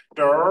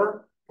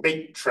vector,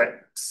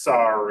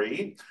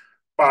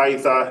 by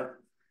the,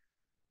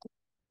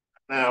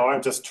 now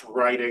I'm just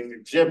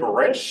writing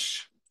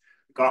gibberish,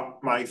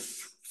 got my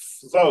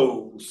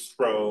flow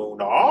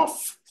thrown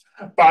off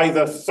by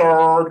the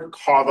third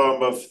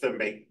column of the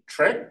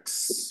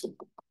matrix.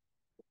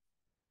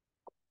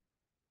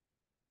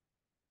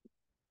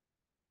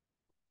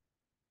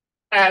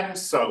 And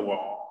so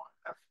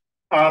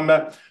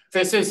on.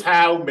 This is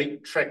how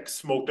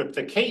matrix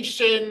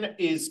multiplication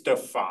is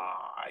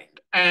defined.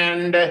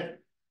 And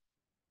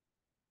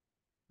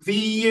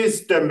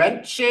these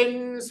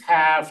dimensions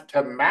have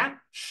to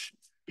match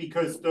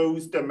because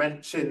those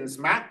dimensions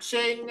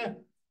matching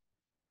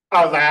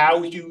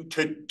allow you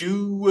to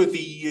do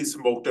these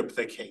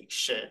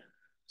multiplications.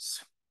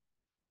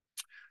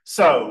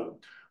 So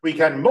we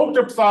can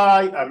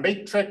multiply a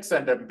matrix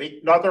and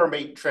another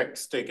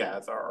matrix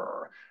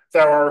together.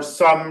 There are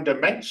some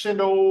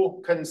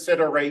dimensional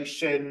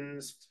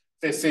considerations.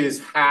 This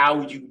is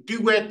how you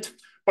do it,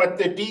 but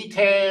the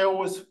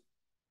details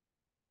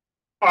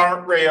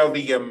aren't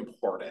really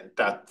important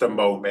at the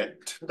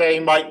moment. They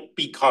might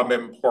become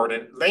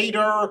important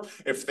later.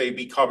 If they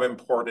become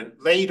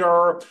important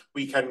later,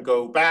 we can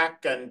go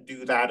back and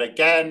do that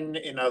again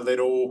in a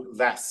little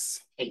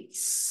less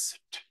haste.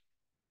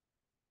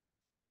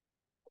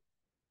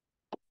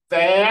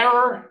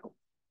 There,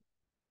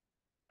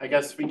 I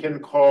guess we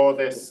can call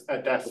this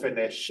a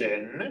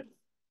definition.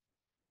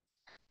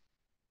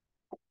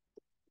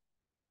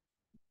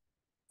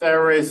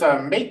 There is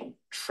a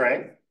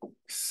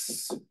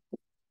matrix.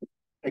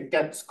 It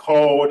gets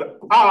called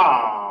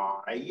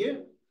I,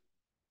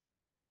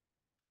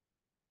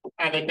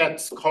 and it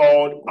gets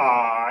called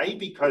I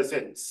because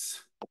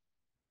its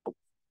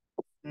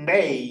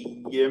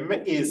name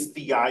is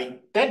the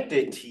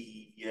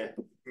identity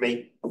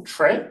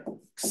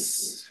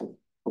matrix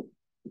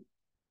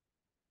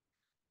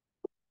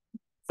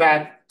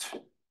that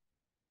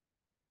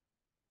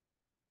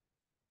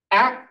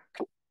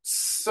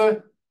acts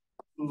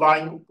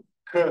like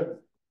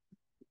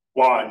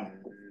one.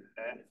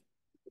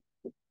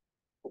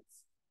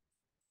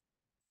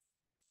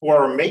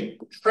 For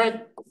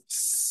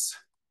matrix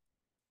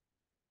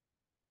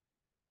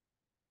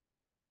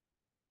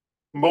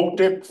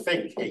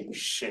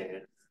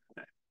multiplication.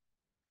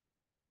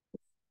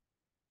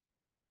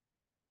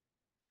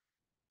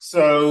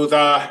 So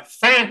the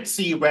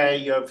fancy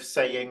way of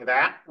saying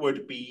that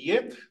would be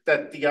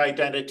that the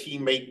identity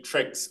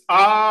matrix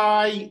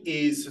I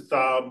is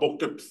the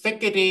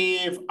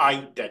multiplicative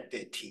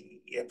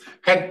identity,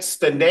 hence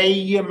the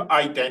name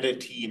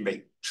identity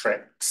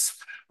matrix.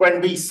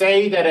 When we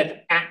say that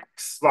it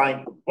acts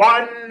like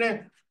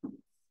one,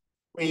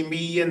 we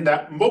mean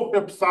that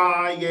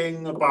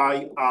multiplying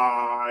by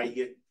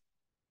I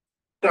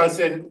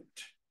doesn't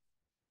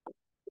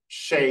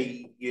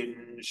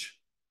change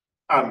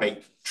a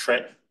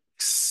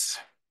matrix.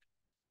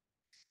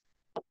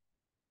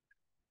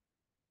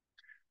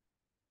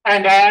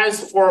 And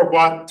as for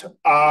what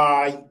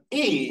I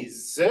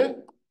is,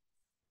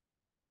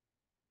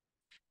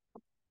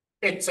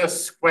 it's a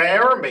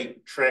square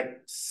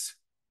matrix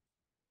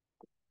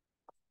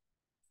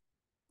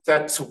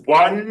that's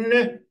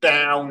one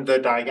down the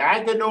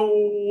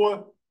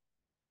diagonal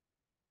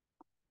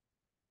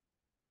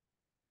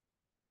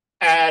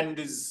and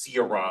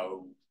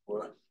zero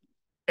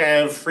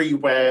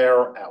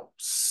everywhere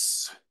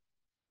else.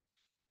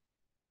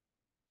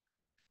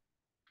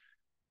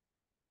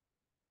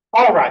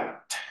 All right,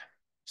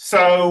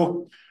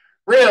 so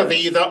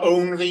really the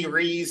only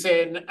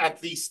reason,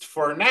 at least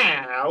for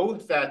now,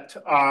 that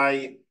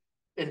I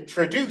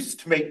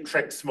introduced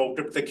matrix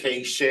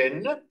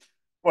multiplication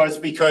was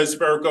because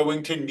we're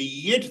going to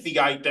need the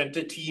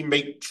identity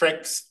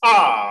matrix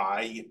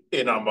I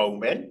in a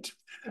moment.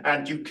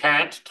 And you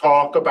can't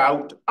talk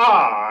about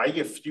I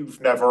if you've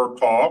never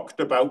talked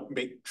about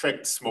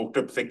matrix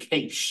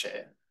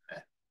multiplication.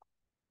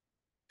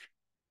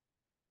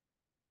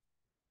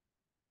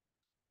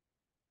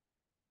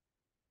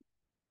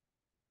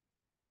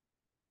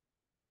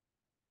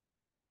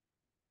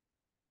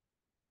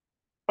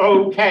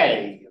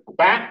 Okay,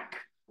 back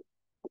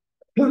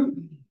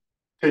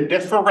to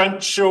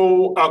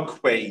differential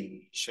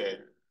equations.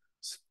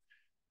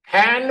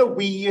 Can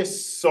we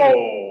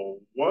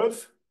solve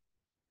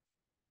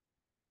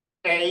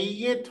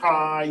A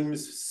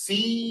times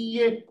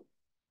C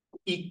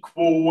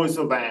equals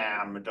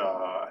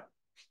lambda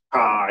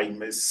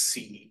times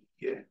C?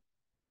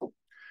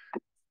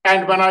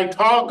 And when I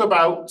talk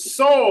about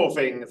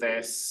solving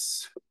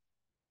this,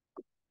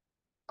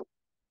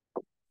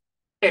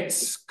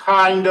 it's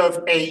kind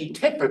of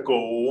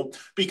atypical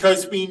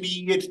because we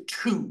need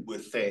two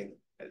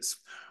things.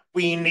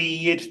 We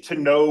need to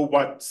know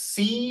what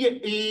C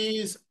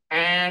is,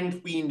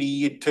 and we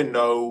need to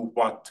know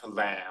what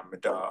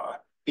lambda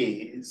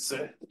is.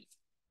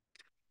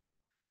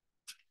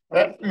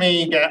 Let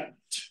me get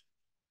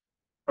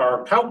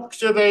our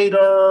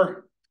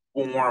calculator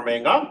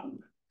warming up.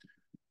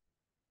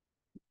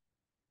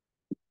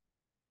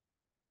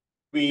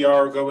 We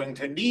are going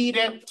to need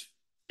it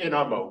in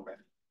a moment.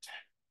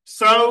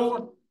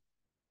 So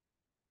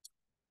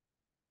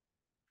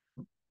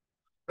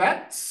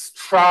let's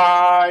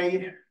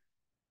try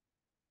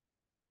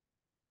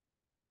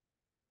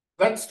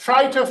let's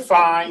try to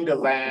find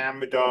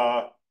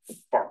lambda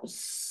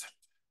first.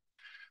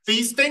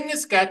 These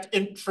things get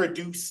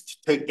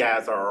introduced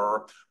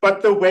together,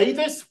 but the way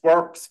this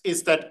works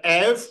is that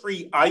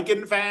every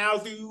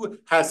eigenvalue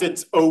has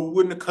its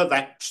own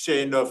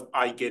collection of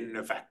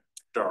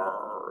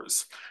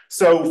eigenvectors.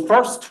 So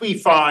first we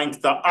find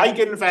the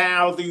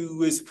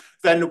eigenvalues,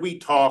 then we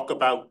talk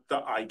about the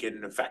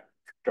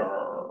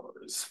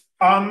eigenvectors.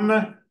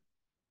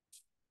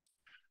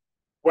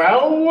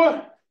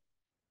 Well,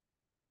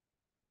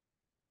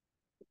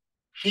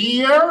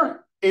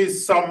 here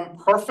is some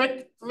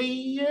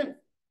perfectly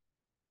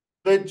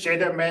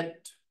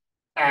legitimate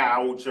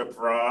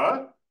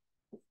algebra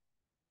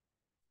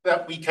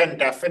that we can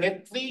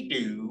definitely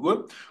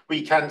do.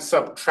 We can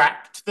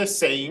subtract the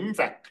same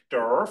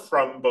vector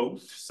from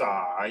both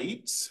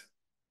sides.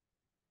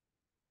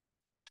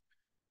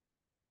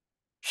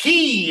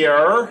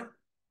 Here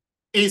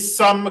is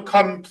some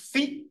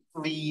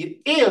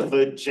completely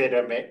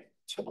illegitimate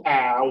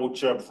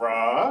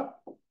algebra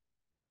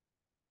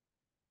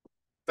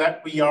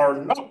that we are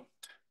not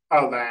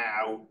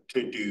allowed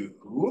to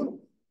do.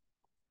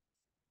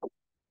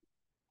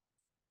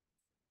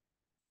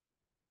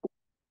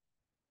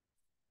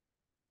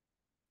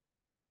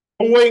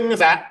 Pulling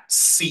that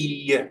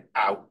C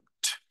out.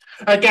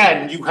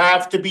 Again, you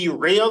have to be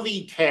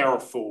really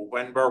careful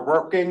when we're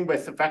working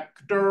with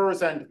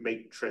vectors and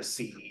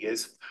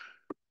matrices.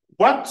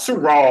 What's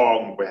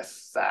wrong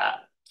with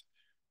that?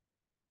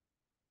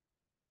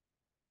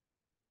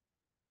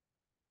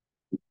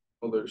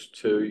 Well, there's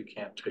two, you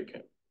can't take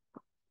it.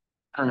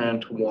 Turn it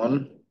into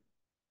one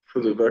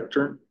for the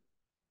vector.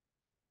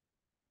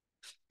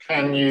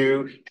 Can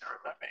you,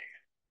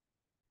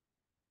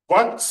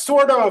 what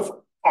sort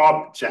of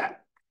object,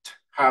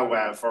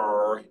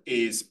 however,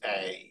 is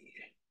A?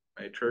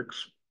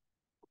 Matrix.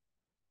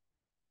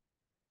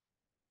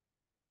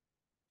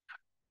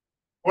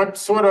 What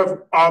sort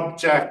of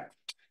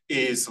object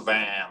is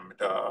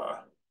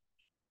lambda?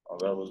 Oh,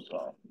 that was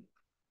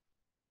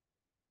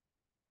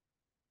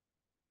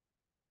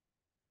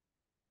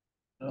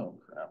oh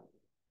crap.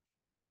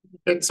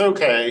 It's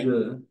okay.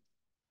 Yeah.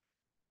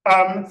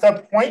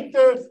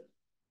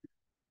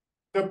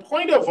 The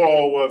point of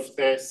all of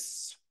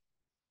this,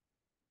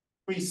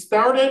 we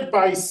started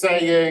by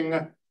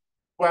saying,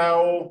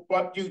 well,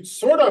 what you'd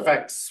sort of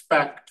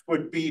expect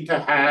would be to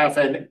have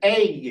an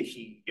A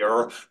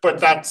here, but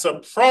that's a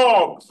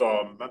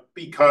problem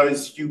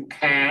because you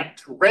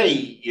can't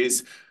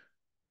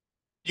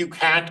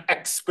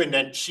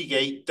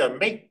exponentiate the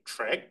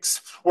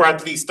matrix, or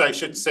at least I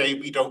should say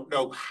we don't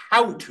know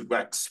how to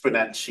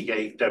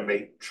exponentiate the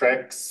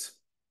matrix.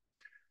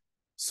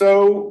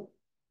 So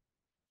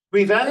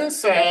we then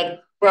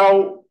said,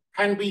 well,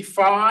 can we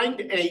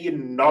find a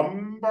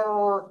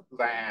number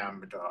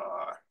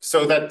lambda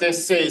so that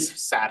this is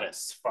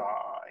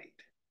satisfied?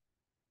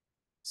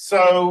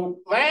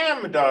 So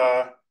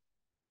lambda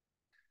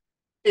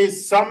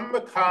is some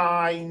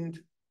kind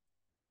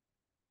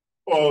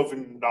of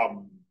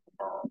number.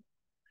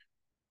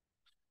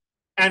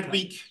 And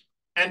we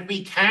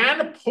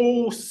can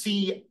pull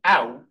C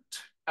out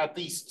at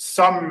least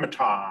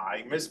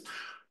sometimes,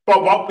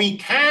 but what we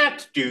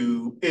can't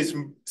do is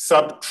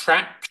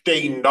subtract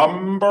a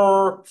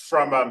number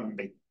from a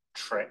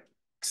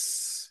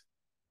matrix.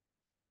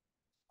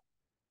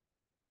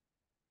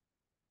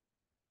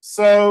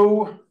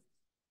 So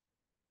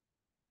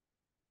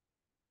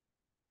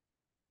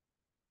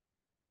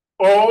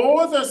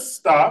all the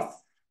stuff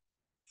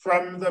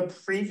from the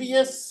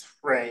previous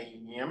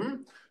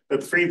frame, the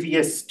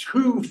previous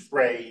two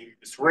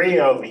frames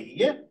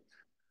really,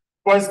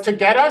 was to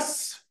get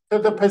us to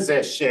the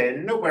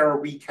position where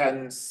we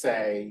can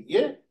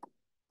say,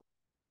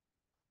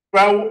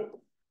 well,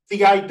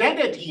 the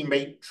identity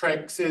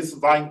matrix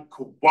is like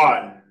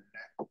 1.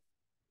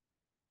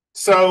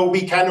 So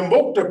we can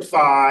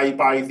multiply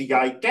by the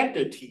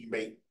identity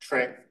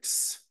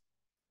matrix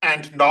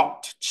and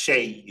not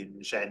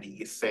change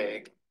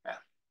anything.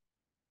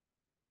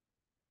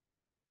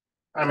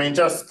 I mean,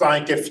 just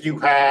like if you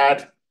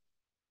had,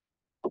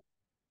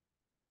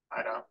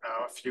 I don't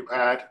know, if you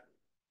had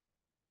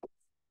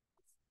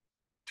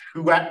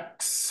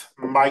 2x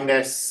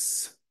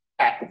minus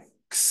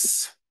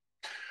x.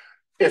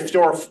 If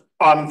you're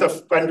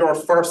when you're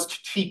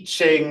first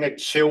teaching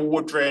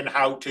children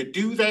how to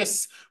do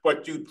this,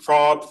 what you'd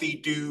probably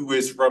do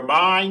is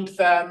remind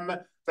them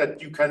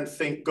that you can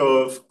think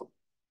of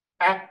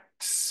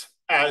x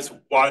as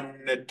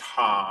 1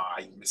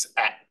 times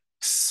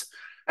x.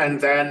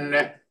 And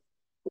then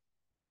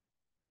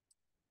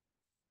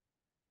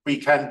we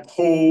can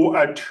pull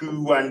a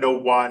 2 and a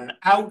 1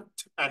 out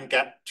and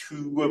get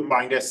 2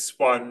 minus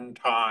 1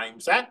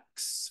 times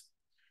x.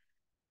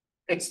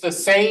 It's the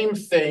same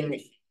thing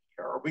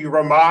here. We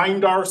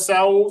remind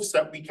ourselves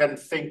that we can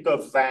think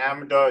of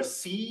lambda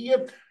c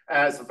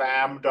as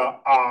lambda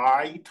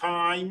I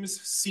times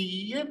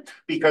c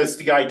because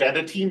the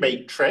identity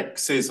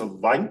matrix is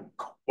like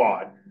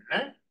 1.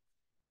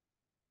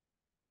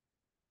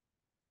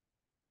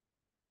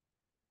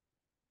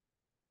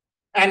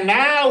 And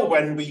now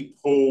when we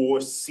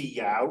pull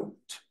C out,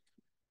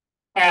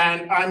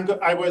 and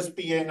I was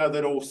being a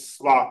little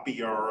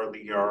sloppy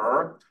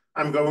earlier,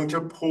 I'm going to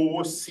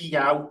pull C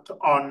out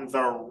on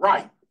the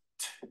right.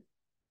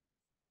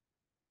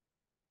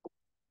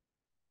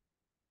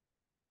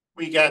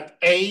 We get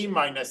A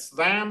minus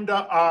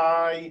lambda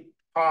I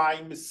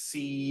times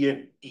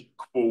C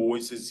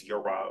equals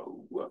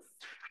 0.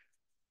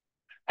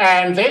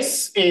 And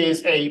this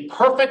is a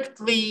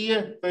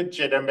perfectly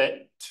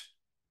legitimate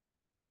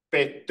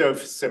bit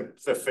of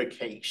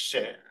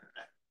simplification.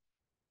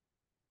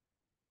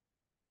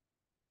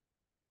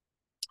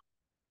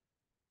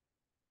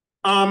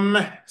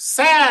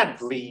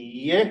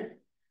 Sadly,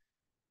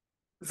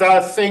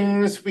 the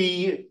things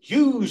we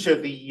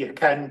usually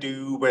can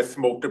do with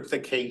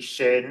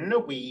multiplication,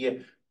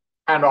 we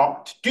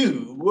cannot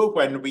do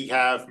when we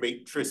have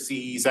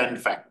matrices and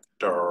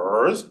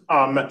vectors.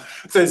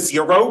 The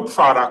zero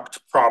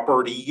product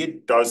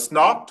property does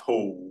not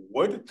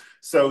hold,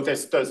 so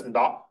this does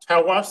not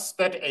tell us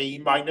that A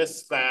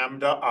minus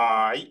lambda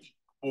I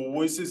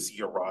equals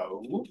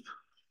 0.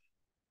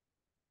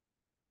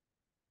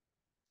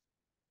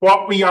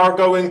 What we are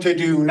going to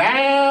do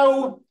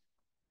now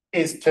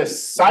is to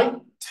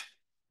cite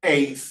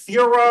a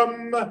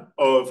theorem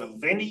of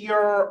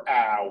linear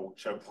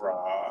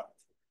algebra.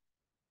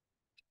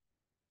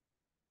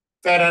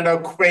 That an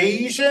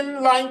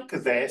equation like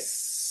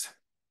this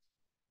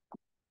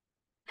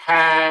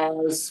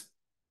has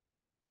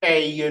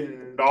a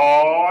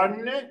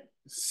non-zero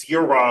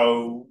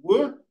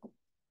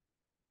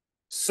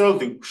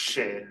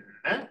solution.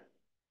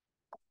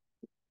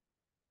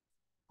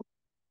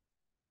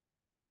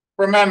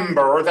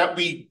 Remember that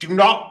we do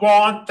not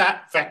want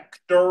that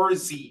vector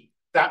z,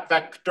 that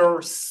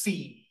vector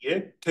c,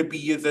 to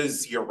be the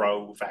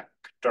zero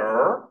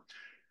vector.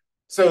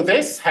 So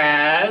this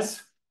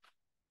has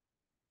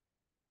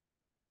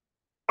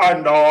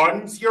a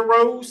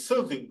non-zero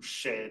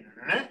solution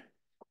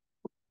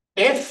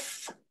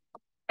if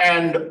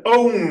and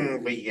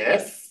only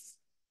if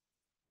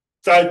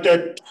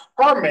the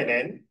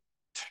determinant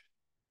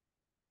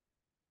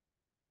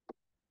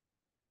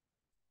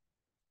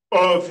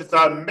of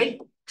the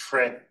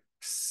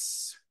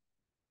matrix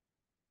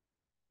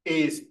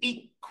is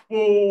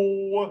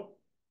equal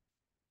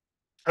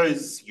to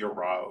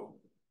 0.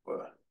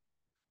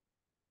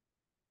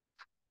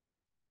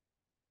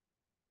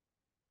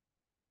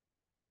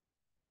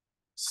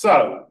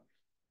 So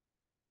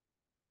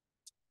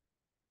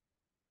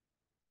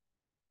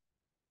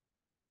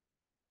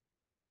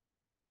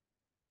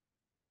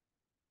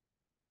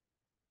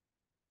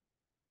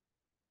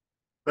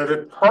the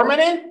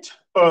determinant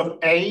of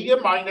A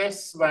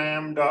minus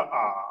lambda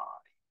I.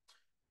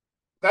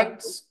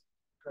 That's,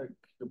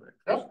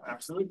 yeah,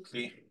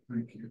 absolutely.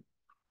 Thank you.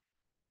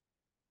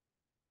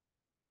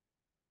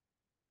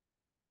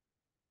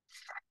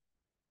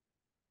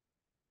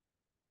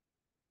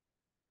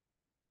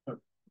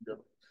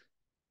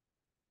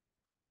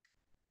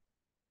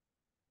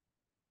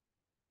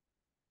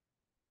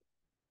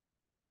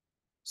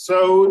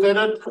 So the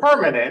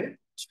determinant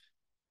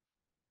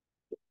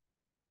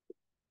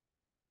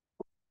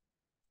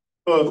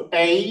of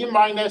A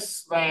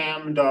minus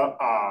lambda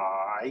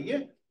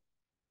I,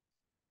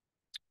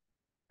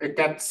 it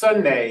gets a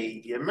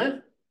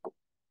name.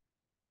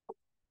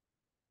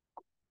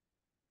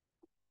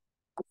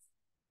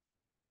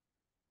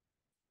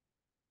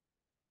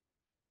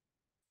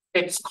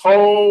 It's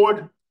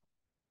called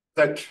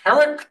the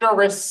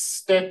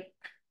characteristic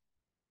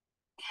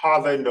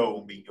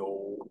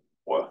polynomial.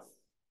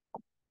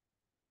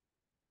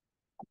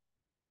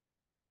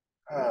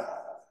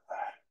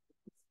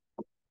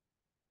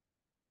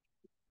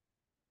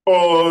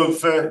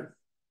 Of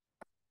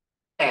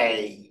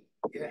A.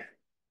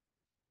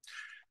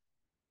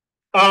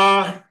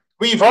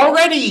 We've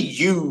already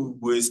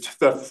used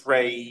the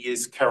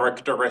phrase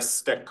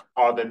characteristic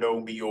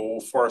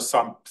polynomial for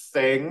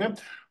something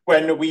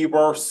when we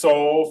were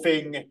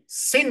solving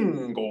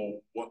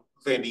single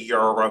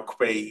linear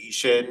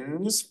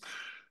equations.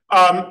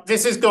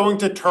 This is going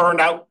to turn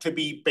out to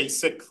be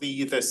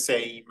basically the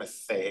same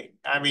thing.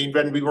 I mean,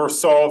 when we were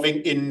solving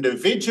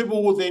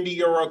individual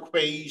linear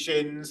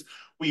equations,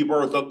 we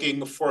were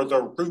looking for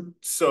the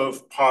roots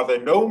of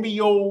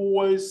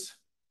polynomials.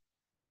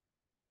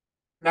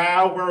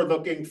 Now we're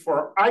looking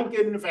for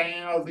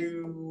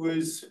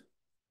eigenvalues.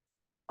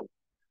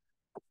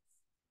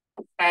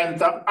 And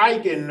the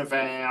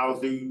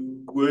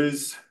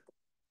eigenvalues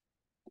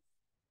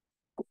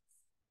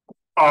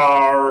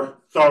are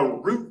the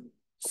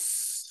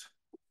roots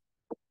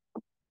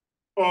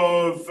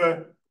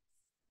of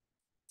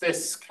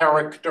this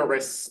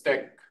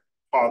characteristic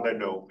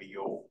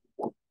polynomial.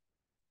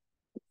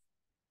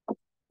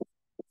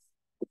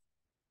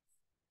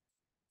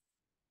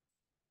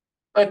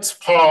 Let's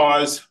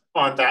pause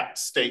on that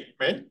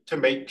statement to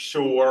make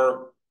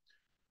sure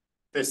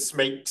this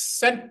makes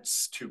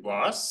sense to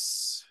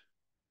us.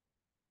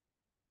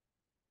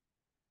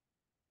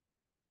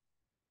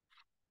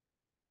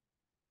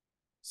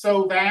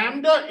 So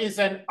lambda is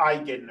an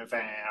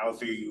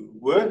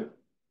eigenvalue.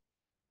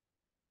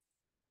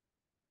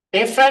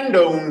 If and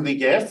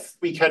only if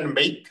we can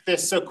make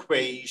this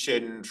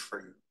equation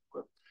true.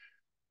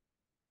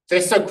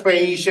 This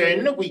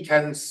equation we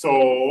can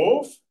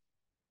solve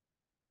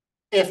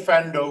if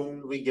and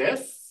only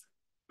if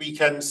we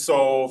can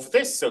solve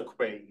this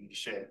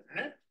equation.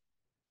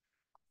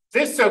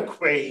 This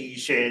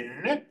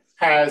equation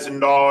has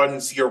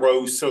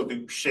non-zero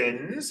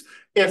solutions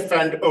if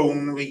and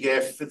only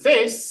if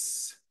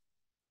this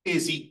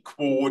is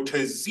equal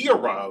to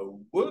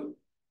 0.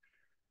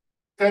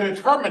 The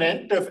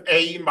determinant of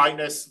a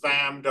minus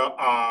lambda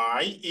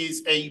I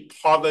is a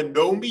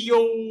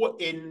polynomial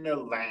in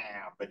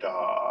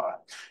lambda.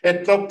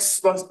 It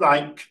looks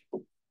like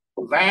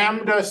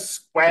lambda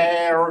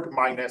squared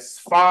minus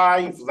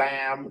 5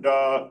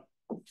 lambda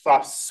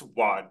plus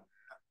 1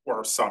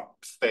 or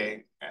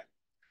something.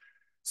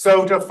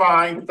 So to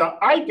find the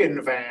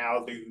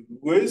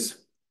eigenvalues,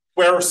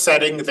 we're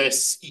setting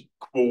this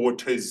equal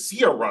to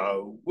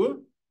 0.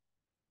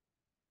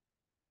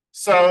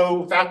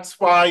 So that's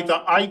why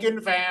the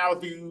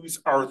eigenvalues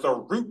are the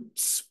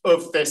roots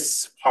of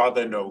this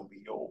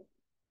polynomial.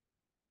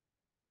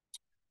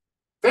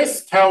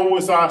 This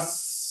tells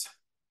us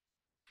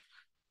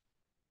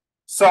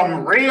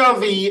some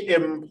really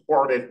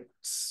important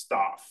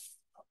stuff.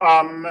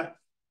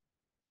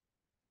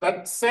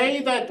 Let's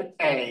say that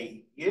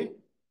A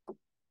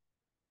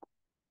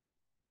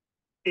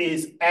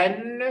is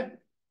n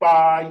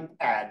by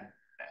n.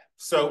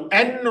 So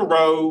n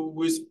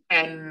rows,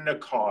 n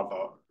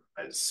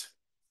columns.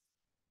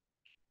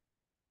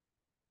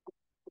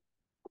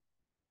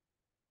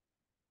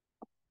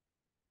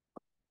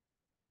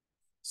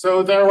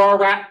 So there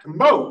are at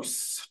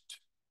most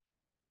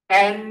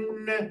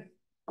n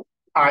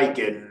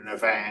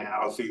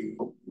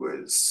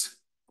eigenvalues.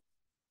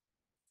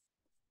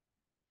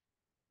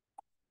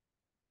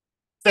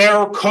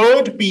 There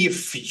could be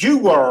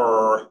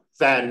fewer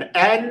than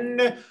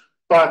n,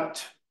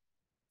 but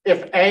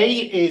if A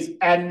is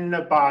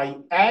n by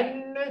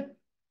n,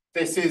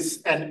 this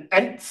is an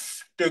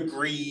nth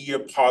degree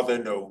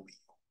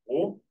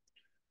polynomial.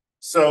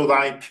 So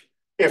like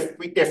if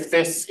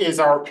this is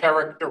our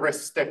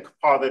characteristic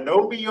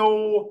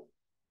polynomial,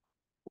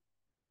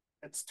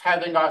 it's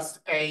telling us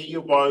A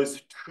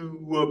was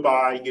 2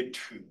 by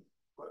 2.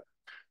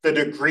 The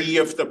degree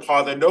of the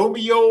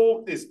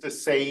polynomial is the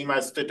same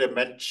as the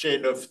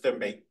dimension of the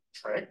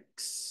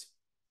matrix.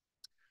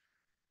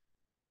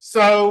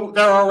 So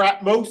there are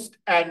at most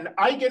n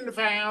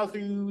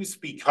eigenvalues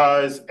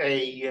because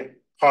a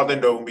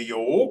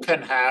polynomial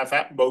can have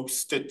at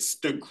most its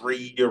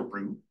degree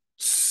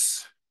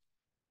roots.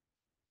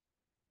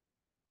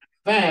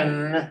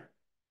 Then,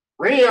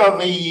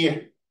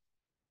 really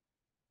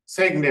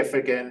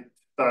significant,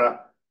 the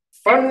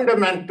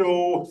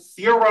fundamental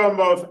theorem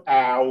of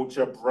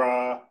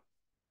algebra.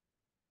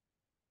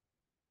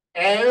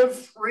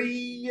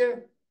 Every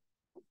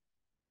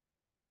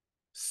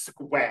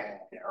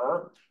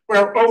square,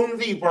 we're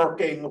only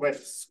working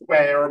with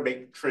square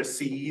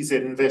matrices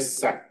in this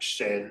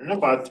section,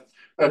 but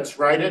let's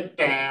write it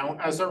down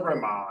as a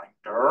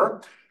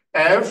reminder.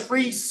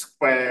 Every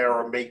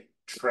square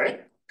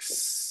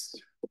matrix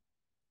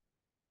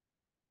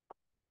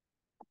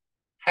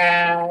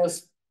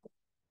has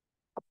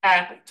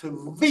at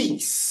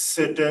least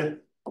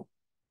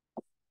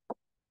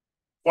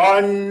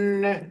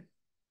one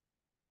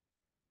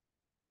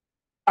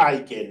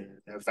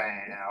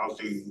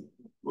eigenvalue.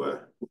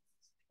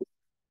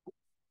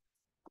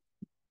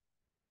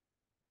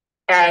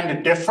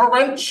 And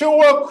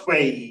differential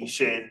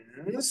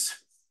equations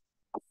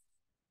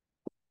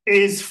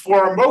is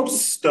for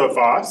most of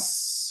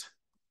us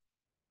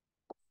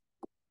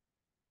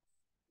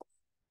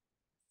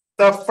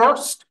the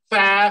first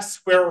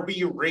class where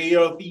we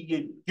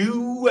really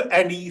do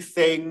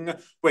anything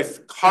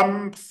with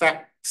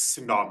complex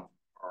numbers.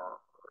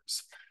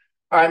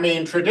 I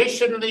mean,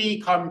 traditionally,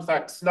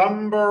 complex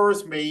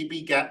numbers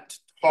maybe get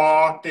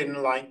taught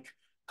in like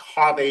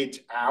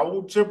college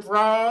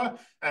algebra,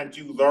 and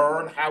you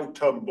learn how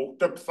to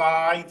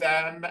multiply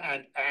them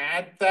and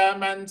add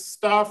them and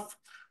stuff,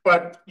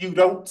 but you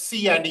don't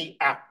see any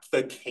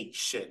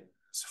applications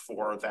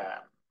for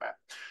them.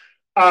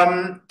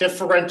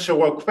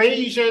 Differential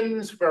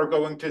equations, we're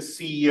going to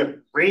see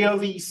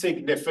really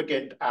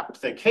significant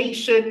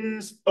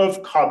applications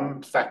of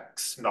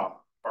complex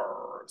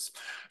numbers.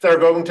 They're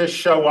going to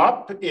show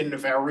up in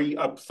very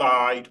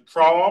applied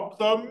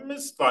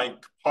problems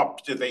like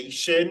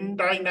population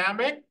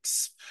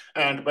dynamics.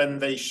 And when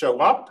they show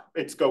up,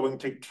 it's going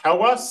to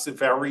tell us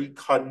very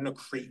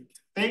concrete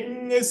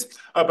things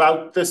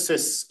about the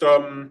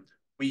system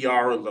we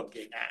are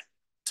looking at.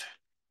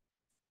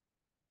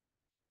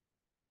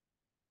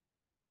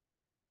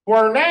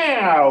 For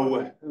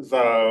now,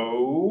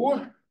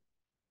 though,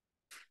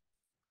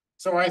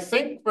 so I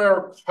think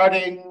we're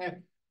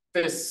cutting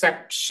this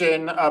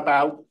section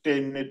about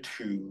in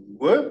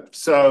two.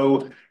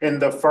 So in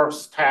the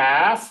first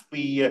half,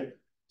 we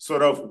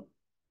sort of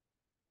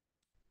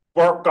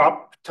work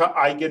up to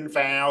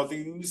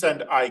eigenvalues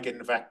and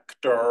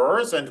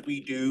eigenvectors, and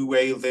we do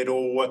a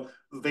little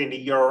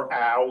linear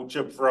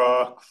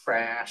algebra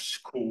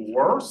crash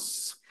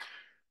course.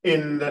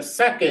 In the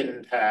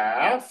second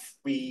half,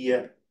 we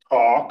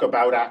talk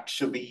about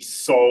actually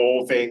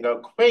solving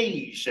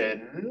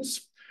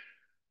equations.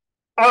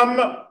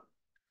 I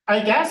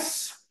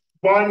guess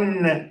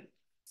one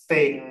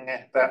thing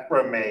that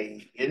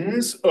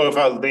remains of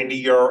a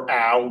linear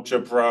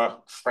algebra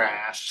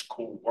crash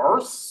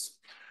course,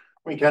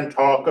 we can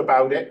talk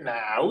about it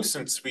now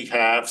since we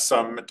have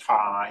some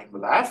time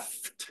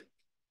left.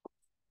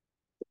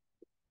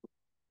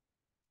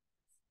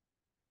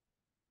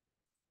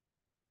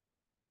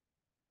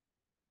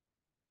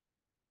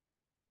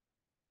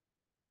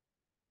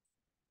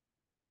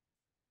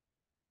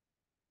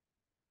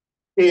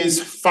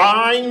 Is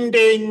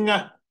finding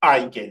not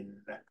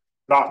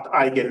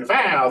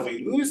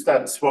eigenvalues,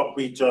 that's what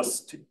we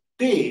just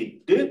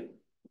did.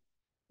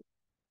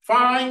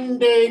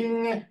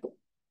 Finding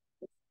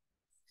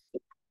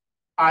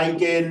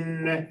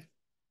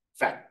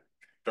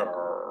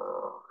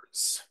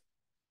eigenvectors.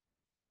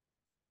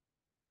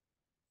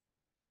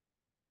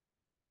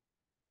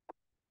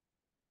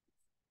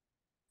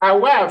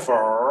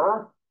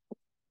 However,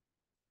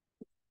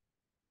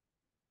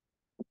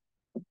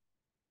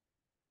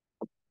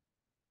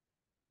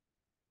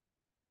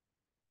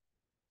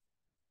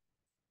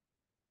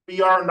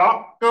 we are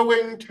not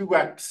going to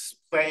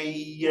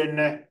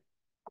explain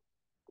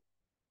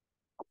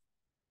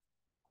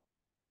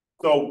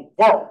the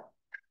work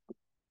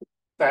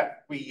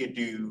that we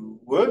do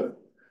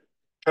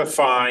to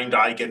find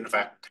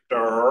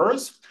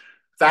eigenvectors.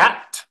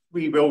 That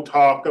we will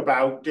talk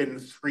about in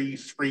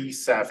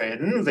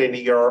 337,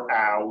 linear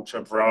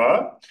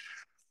algebra.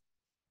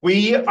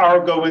 We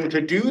are going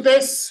to do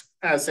this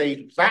as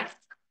a black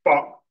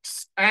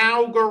box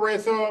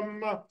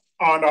algorithm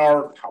on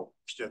our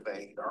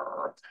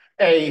calculator.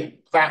 A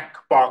black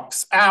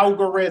box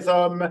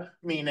algorithm,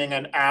 meaning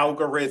an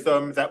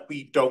algorithm that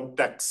we don't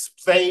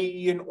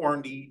explain or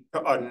need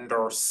to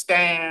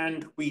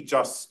understand, we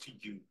just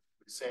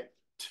use it.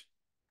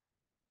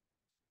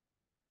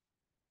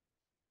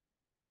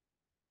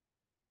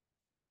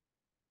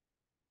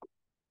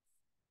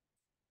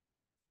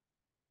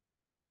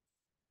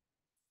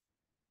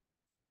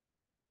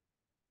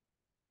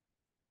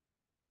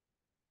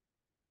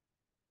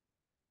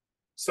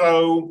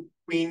 So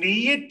we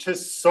need to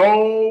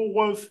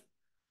solve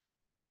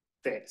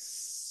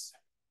this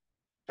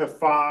to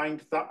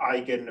find the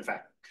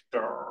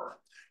eigenvector.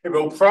 It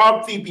will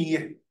probably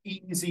be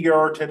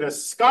easier to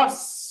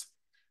discuss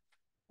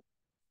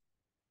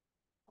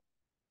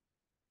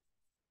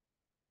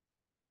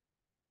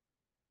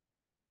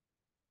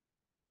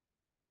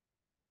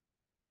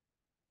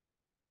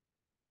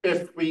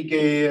if we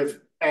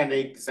give an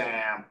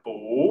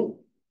example.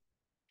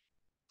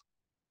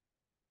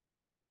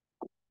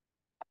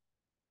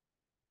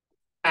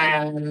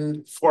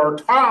 And for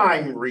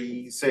time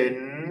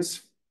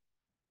reasons,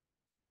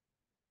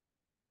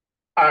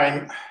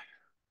 now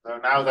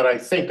that I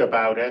think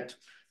about it,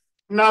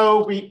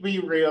 no,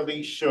 we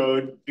really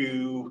should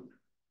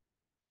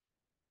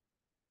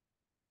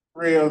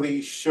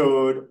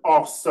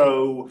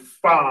also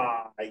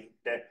find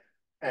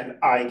an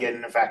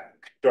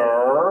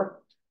eigenvector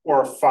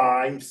or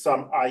find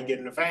some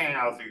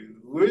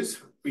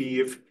eigenvalues.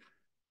 We've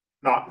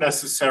not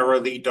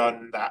necessarily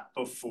done that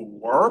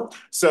before.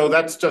 So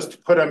let's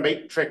just put a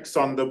matrix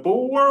on the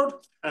board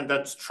and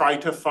let's try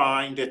to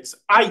find its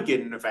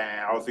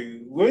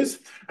eigenvalues.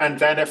 And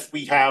then if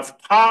we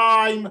have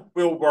time,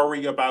 we'll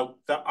worry about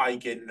the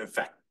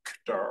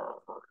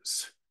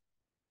eigenvectors.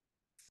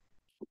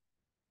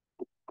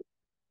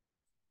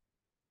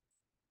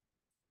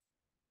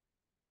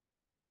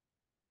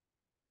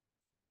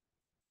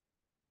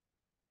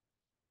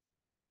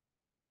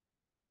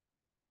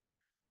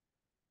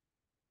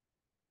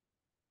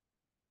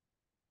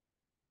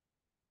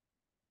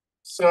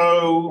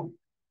 So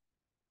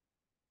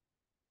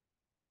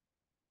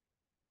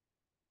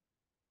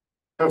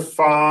to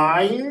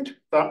find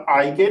the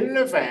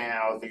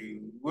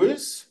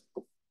eigenvalues,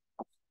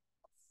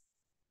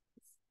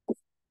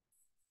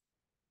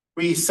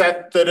 we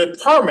set the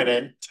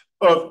determinant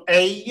of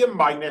A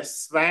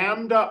minus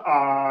lambda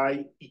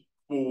I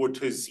equal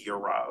to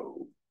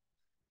 0.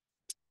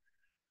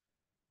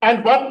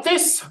 And what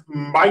this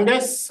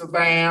minus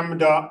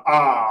lambda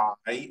I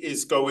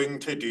is going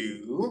to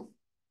do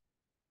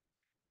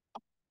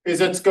is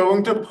it's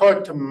going to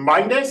put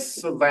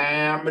minus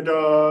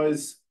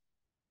lambdas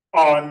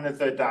on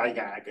the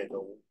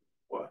diagonal.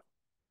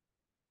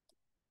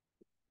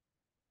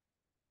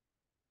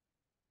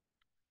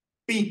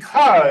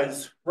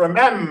 Because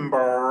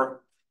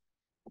remember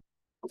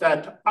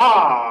that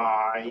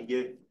I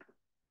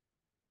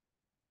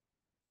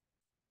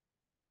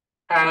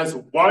has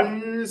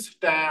ones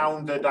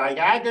down the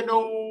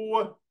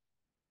diagonal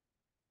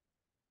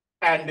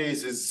and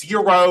is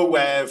 0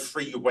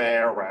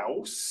 everywhere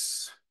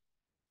else.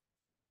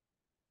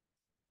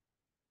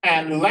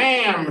 And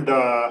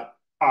lambda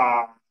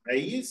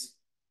i's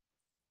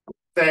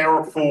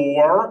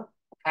therefore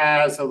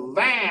has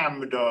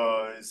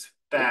lambdas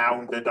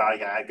down the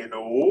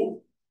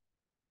diagonal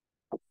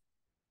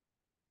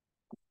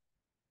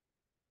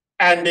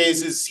and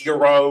is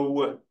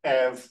 0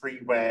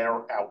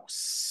 everywhere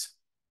else.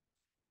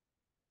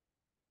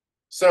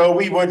 So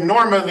we would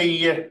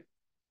normally,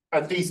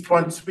 at least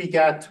once we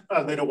get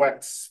a little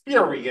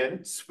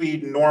experience,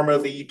 we'd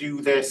normally do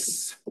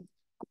this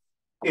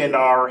in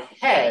our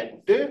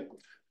head,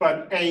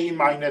 but a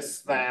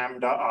minus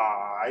lambda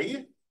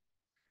I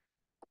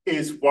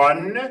is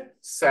 1,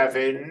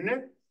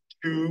 7,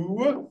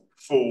 2,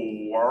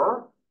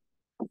 4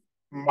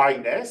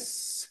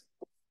 minus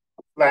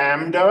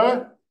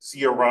lambda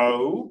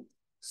 0,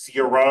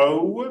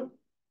 0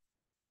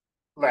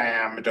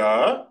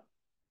 lambda.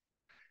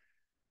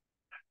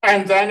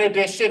 And then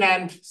addition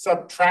and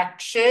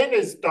subtraction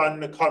is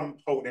done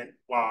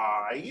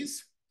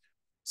component-wise.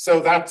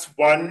 So that's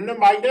 1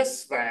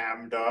 minus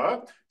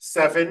lambda,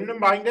 7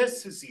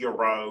 minus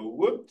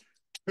 0,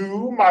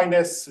 2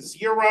 minus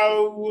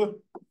 0,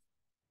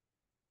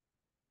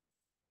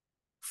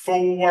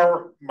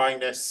 4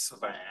 minus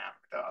lambda.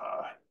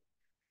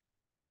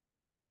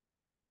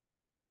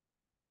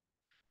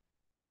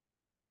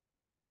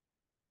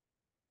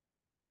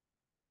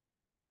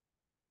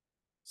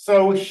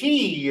 So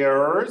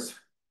here's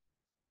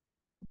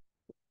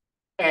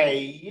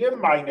a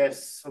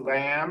minus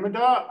lambda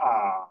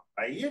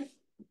I.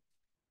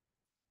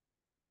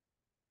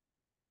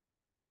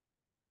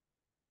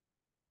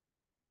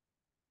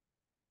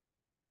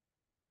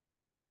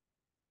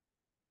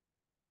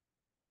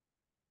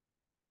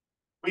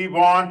 We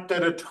want the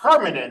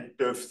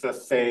determinant of the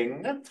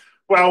thing.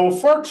 Well,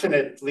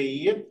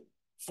 fortunately,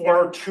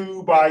 for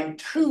 2 by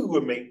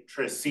 2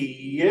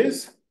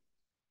 matrices,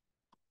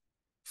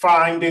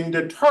 finding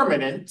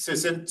determinants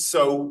isn't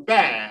so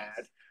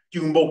bad.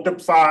 You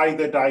multiply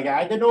the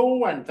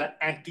diagonal and the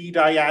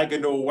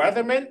anti-diagonal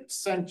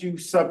elements and you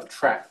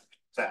subtract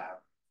them.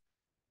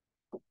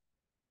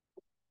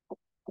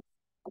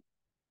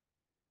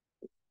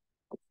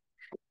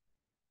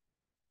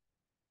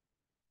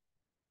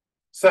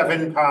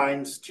 Seven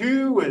times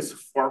 2 is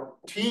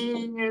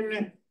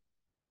 14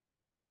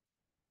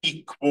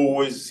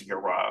 equals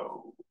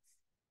 0.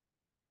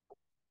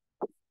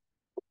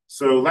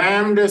 So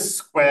lambda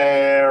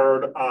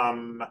squared,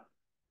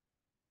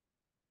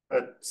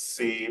 let's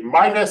see,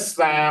 minus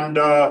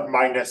lambda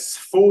minus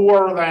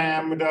 4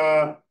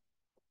 lambda.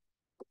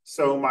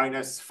 So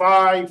minus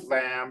 5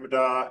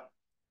 lambda.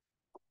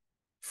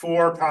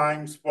 4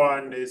 times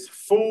 1 is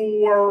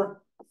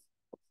 4.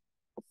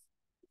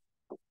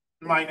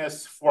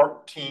 Minus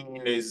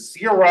 14 is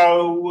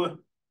 0.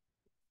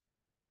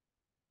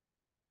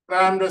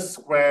 Lambda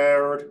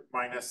squared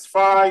minus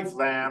 5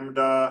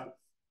 lambda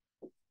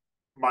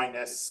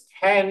minus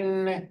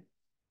 10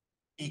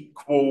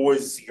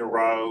 equals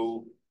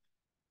 0.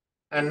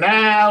 And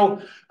now,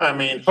 I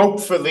mean,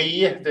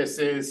 hopefully this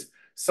is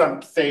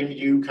something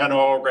you can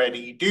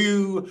already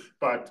do,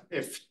 but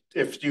if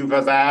you've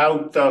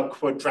allowed the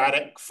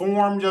quadratic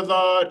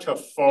formula to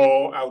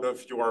fall out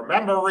of your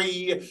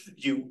memory,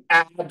 you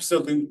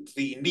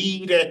absolutely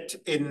need it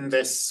in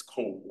this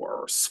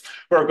course.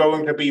 We're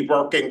going to be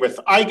working with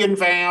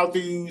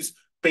eigenvalues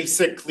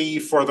basically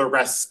for the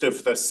rest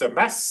of the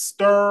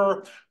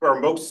semester. We're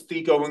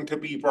mostly going to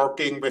be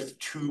working with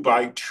 2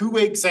 by 2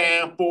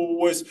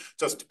 examples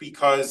just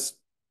because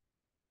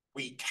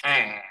we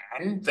can.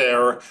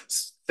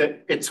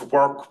 It's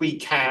work we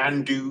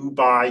can do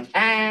by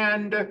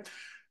hand.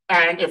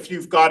 And if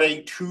you've got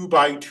a 2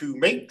 by 2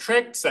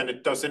 matrix and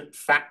it doesn't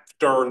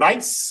factor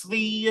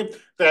nicely,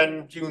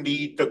 then you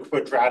need the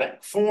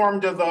quadratic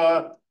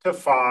formula to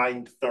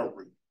find the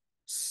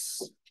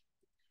roots.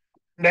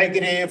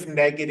 Negative,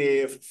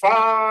 negative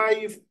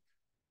 5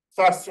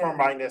 plus or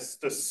minus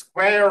the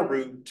square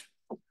root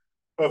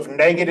of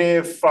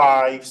negative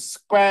 5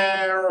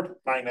 squared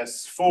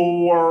minus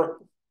 4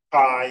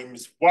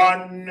 times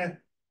 1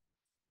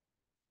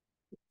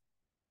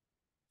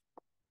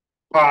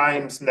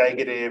 times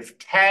negative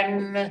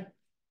 10,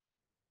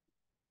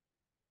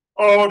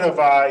 all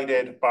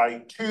divided by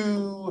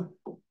 2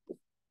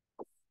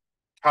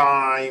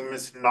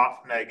 times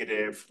not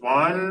negative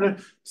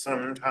 1.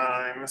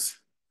 Sometimes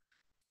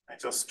I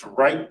just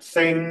write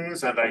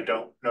things and I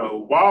don't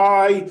know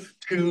why.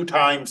 2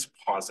 times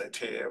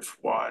positive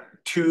 1,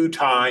 2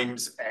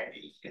 times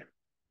A.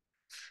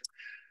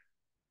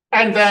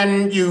 And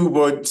then you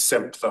would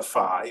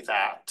simplify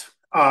that.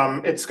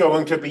 It's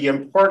going to be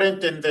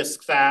important in this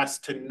class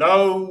to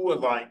know,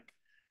 like,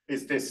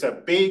 is this a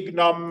big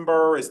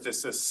number? Is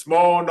this a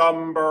small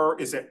number?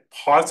 Is it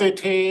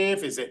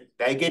positive? Is it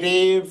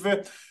negative?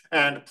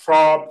 And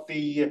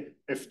probably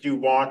if you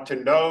want to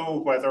know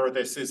whether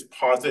this is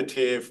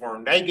positive or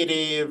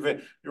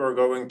negative, you're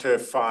going to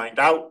find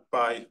out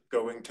by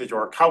going to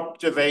your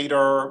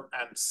calculator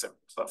and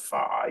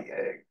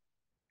simplifying.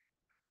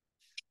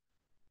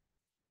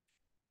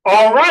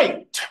 All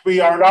right, we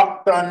are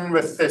not done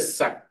with this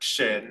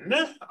section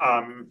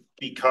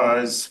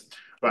because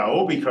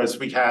Well, because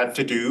we had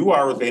to do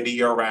our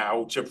linear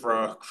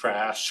algebra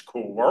crash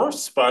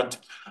course, but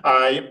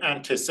I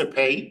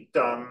anticipate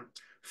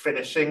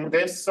finishing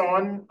this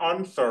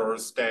on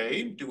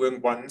Thursday. Doing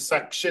one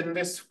section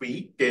this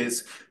week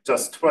is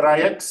just what I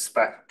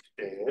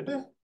expected.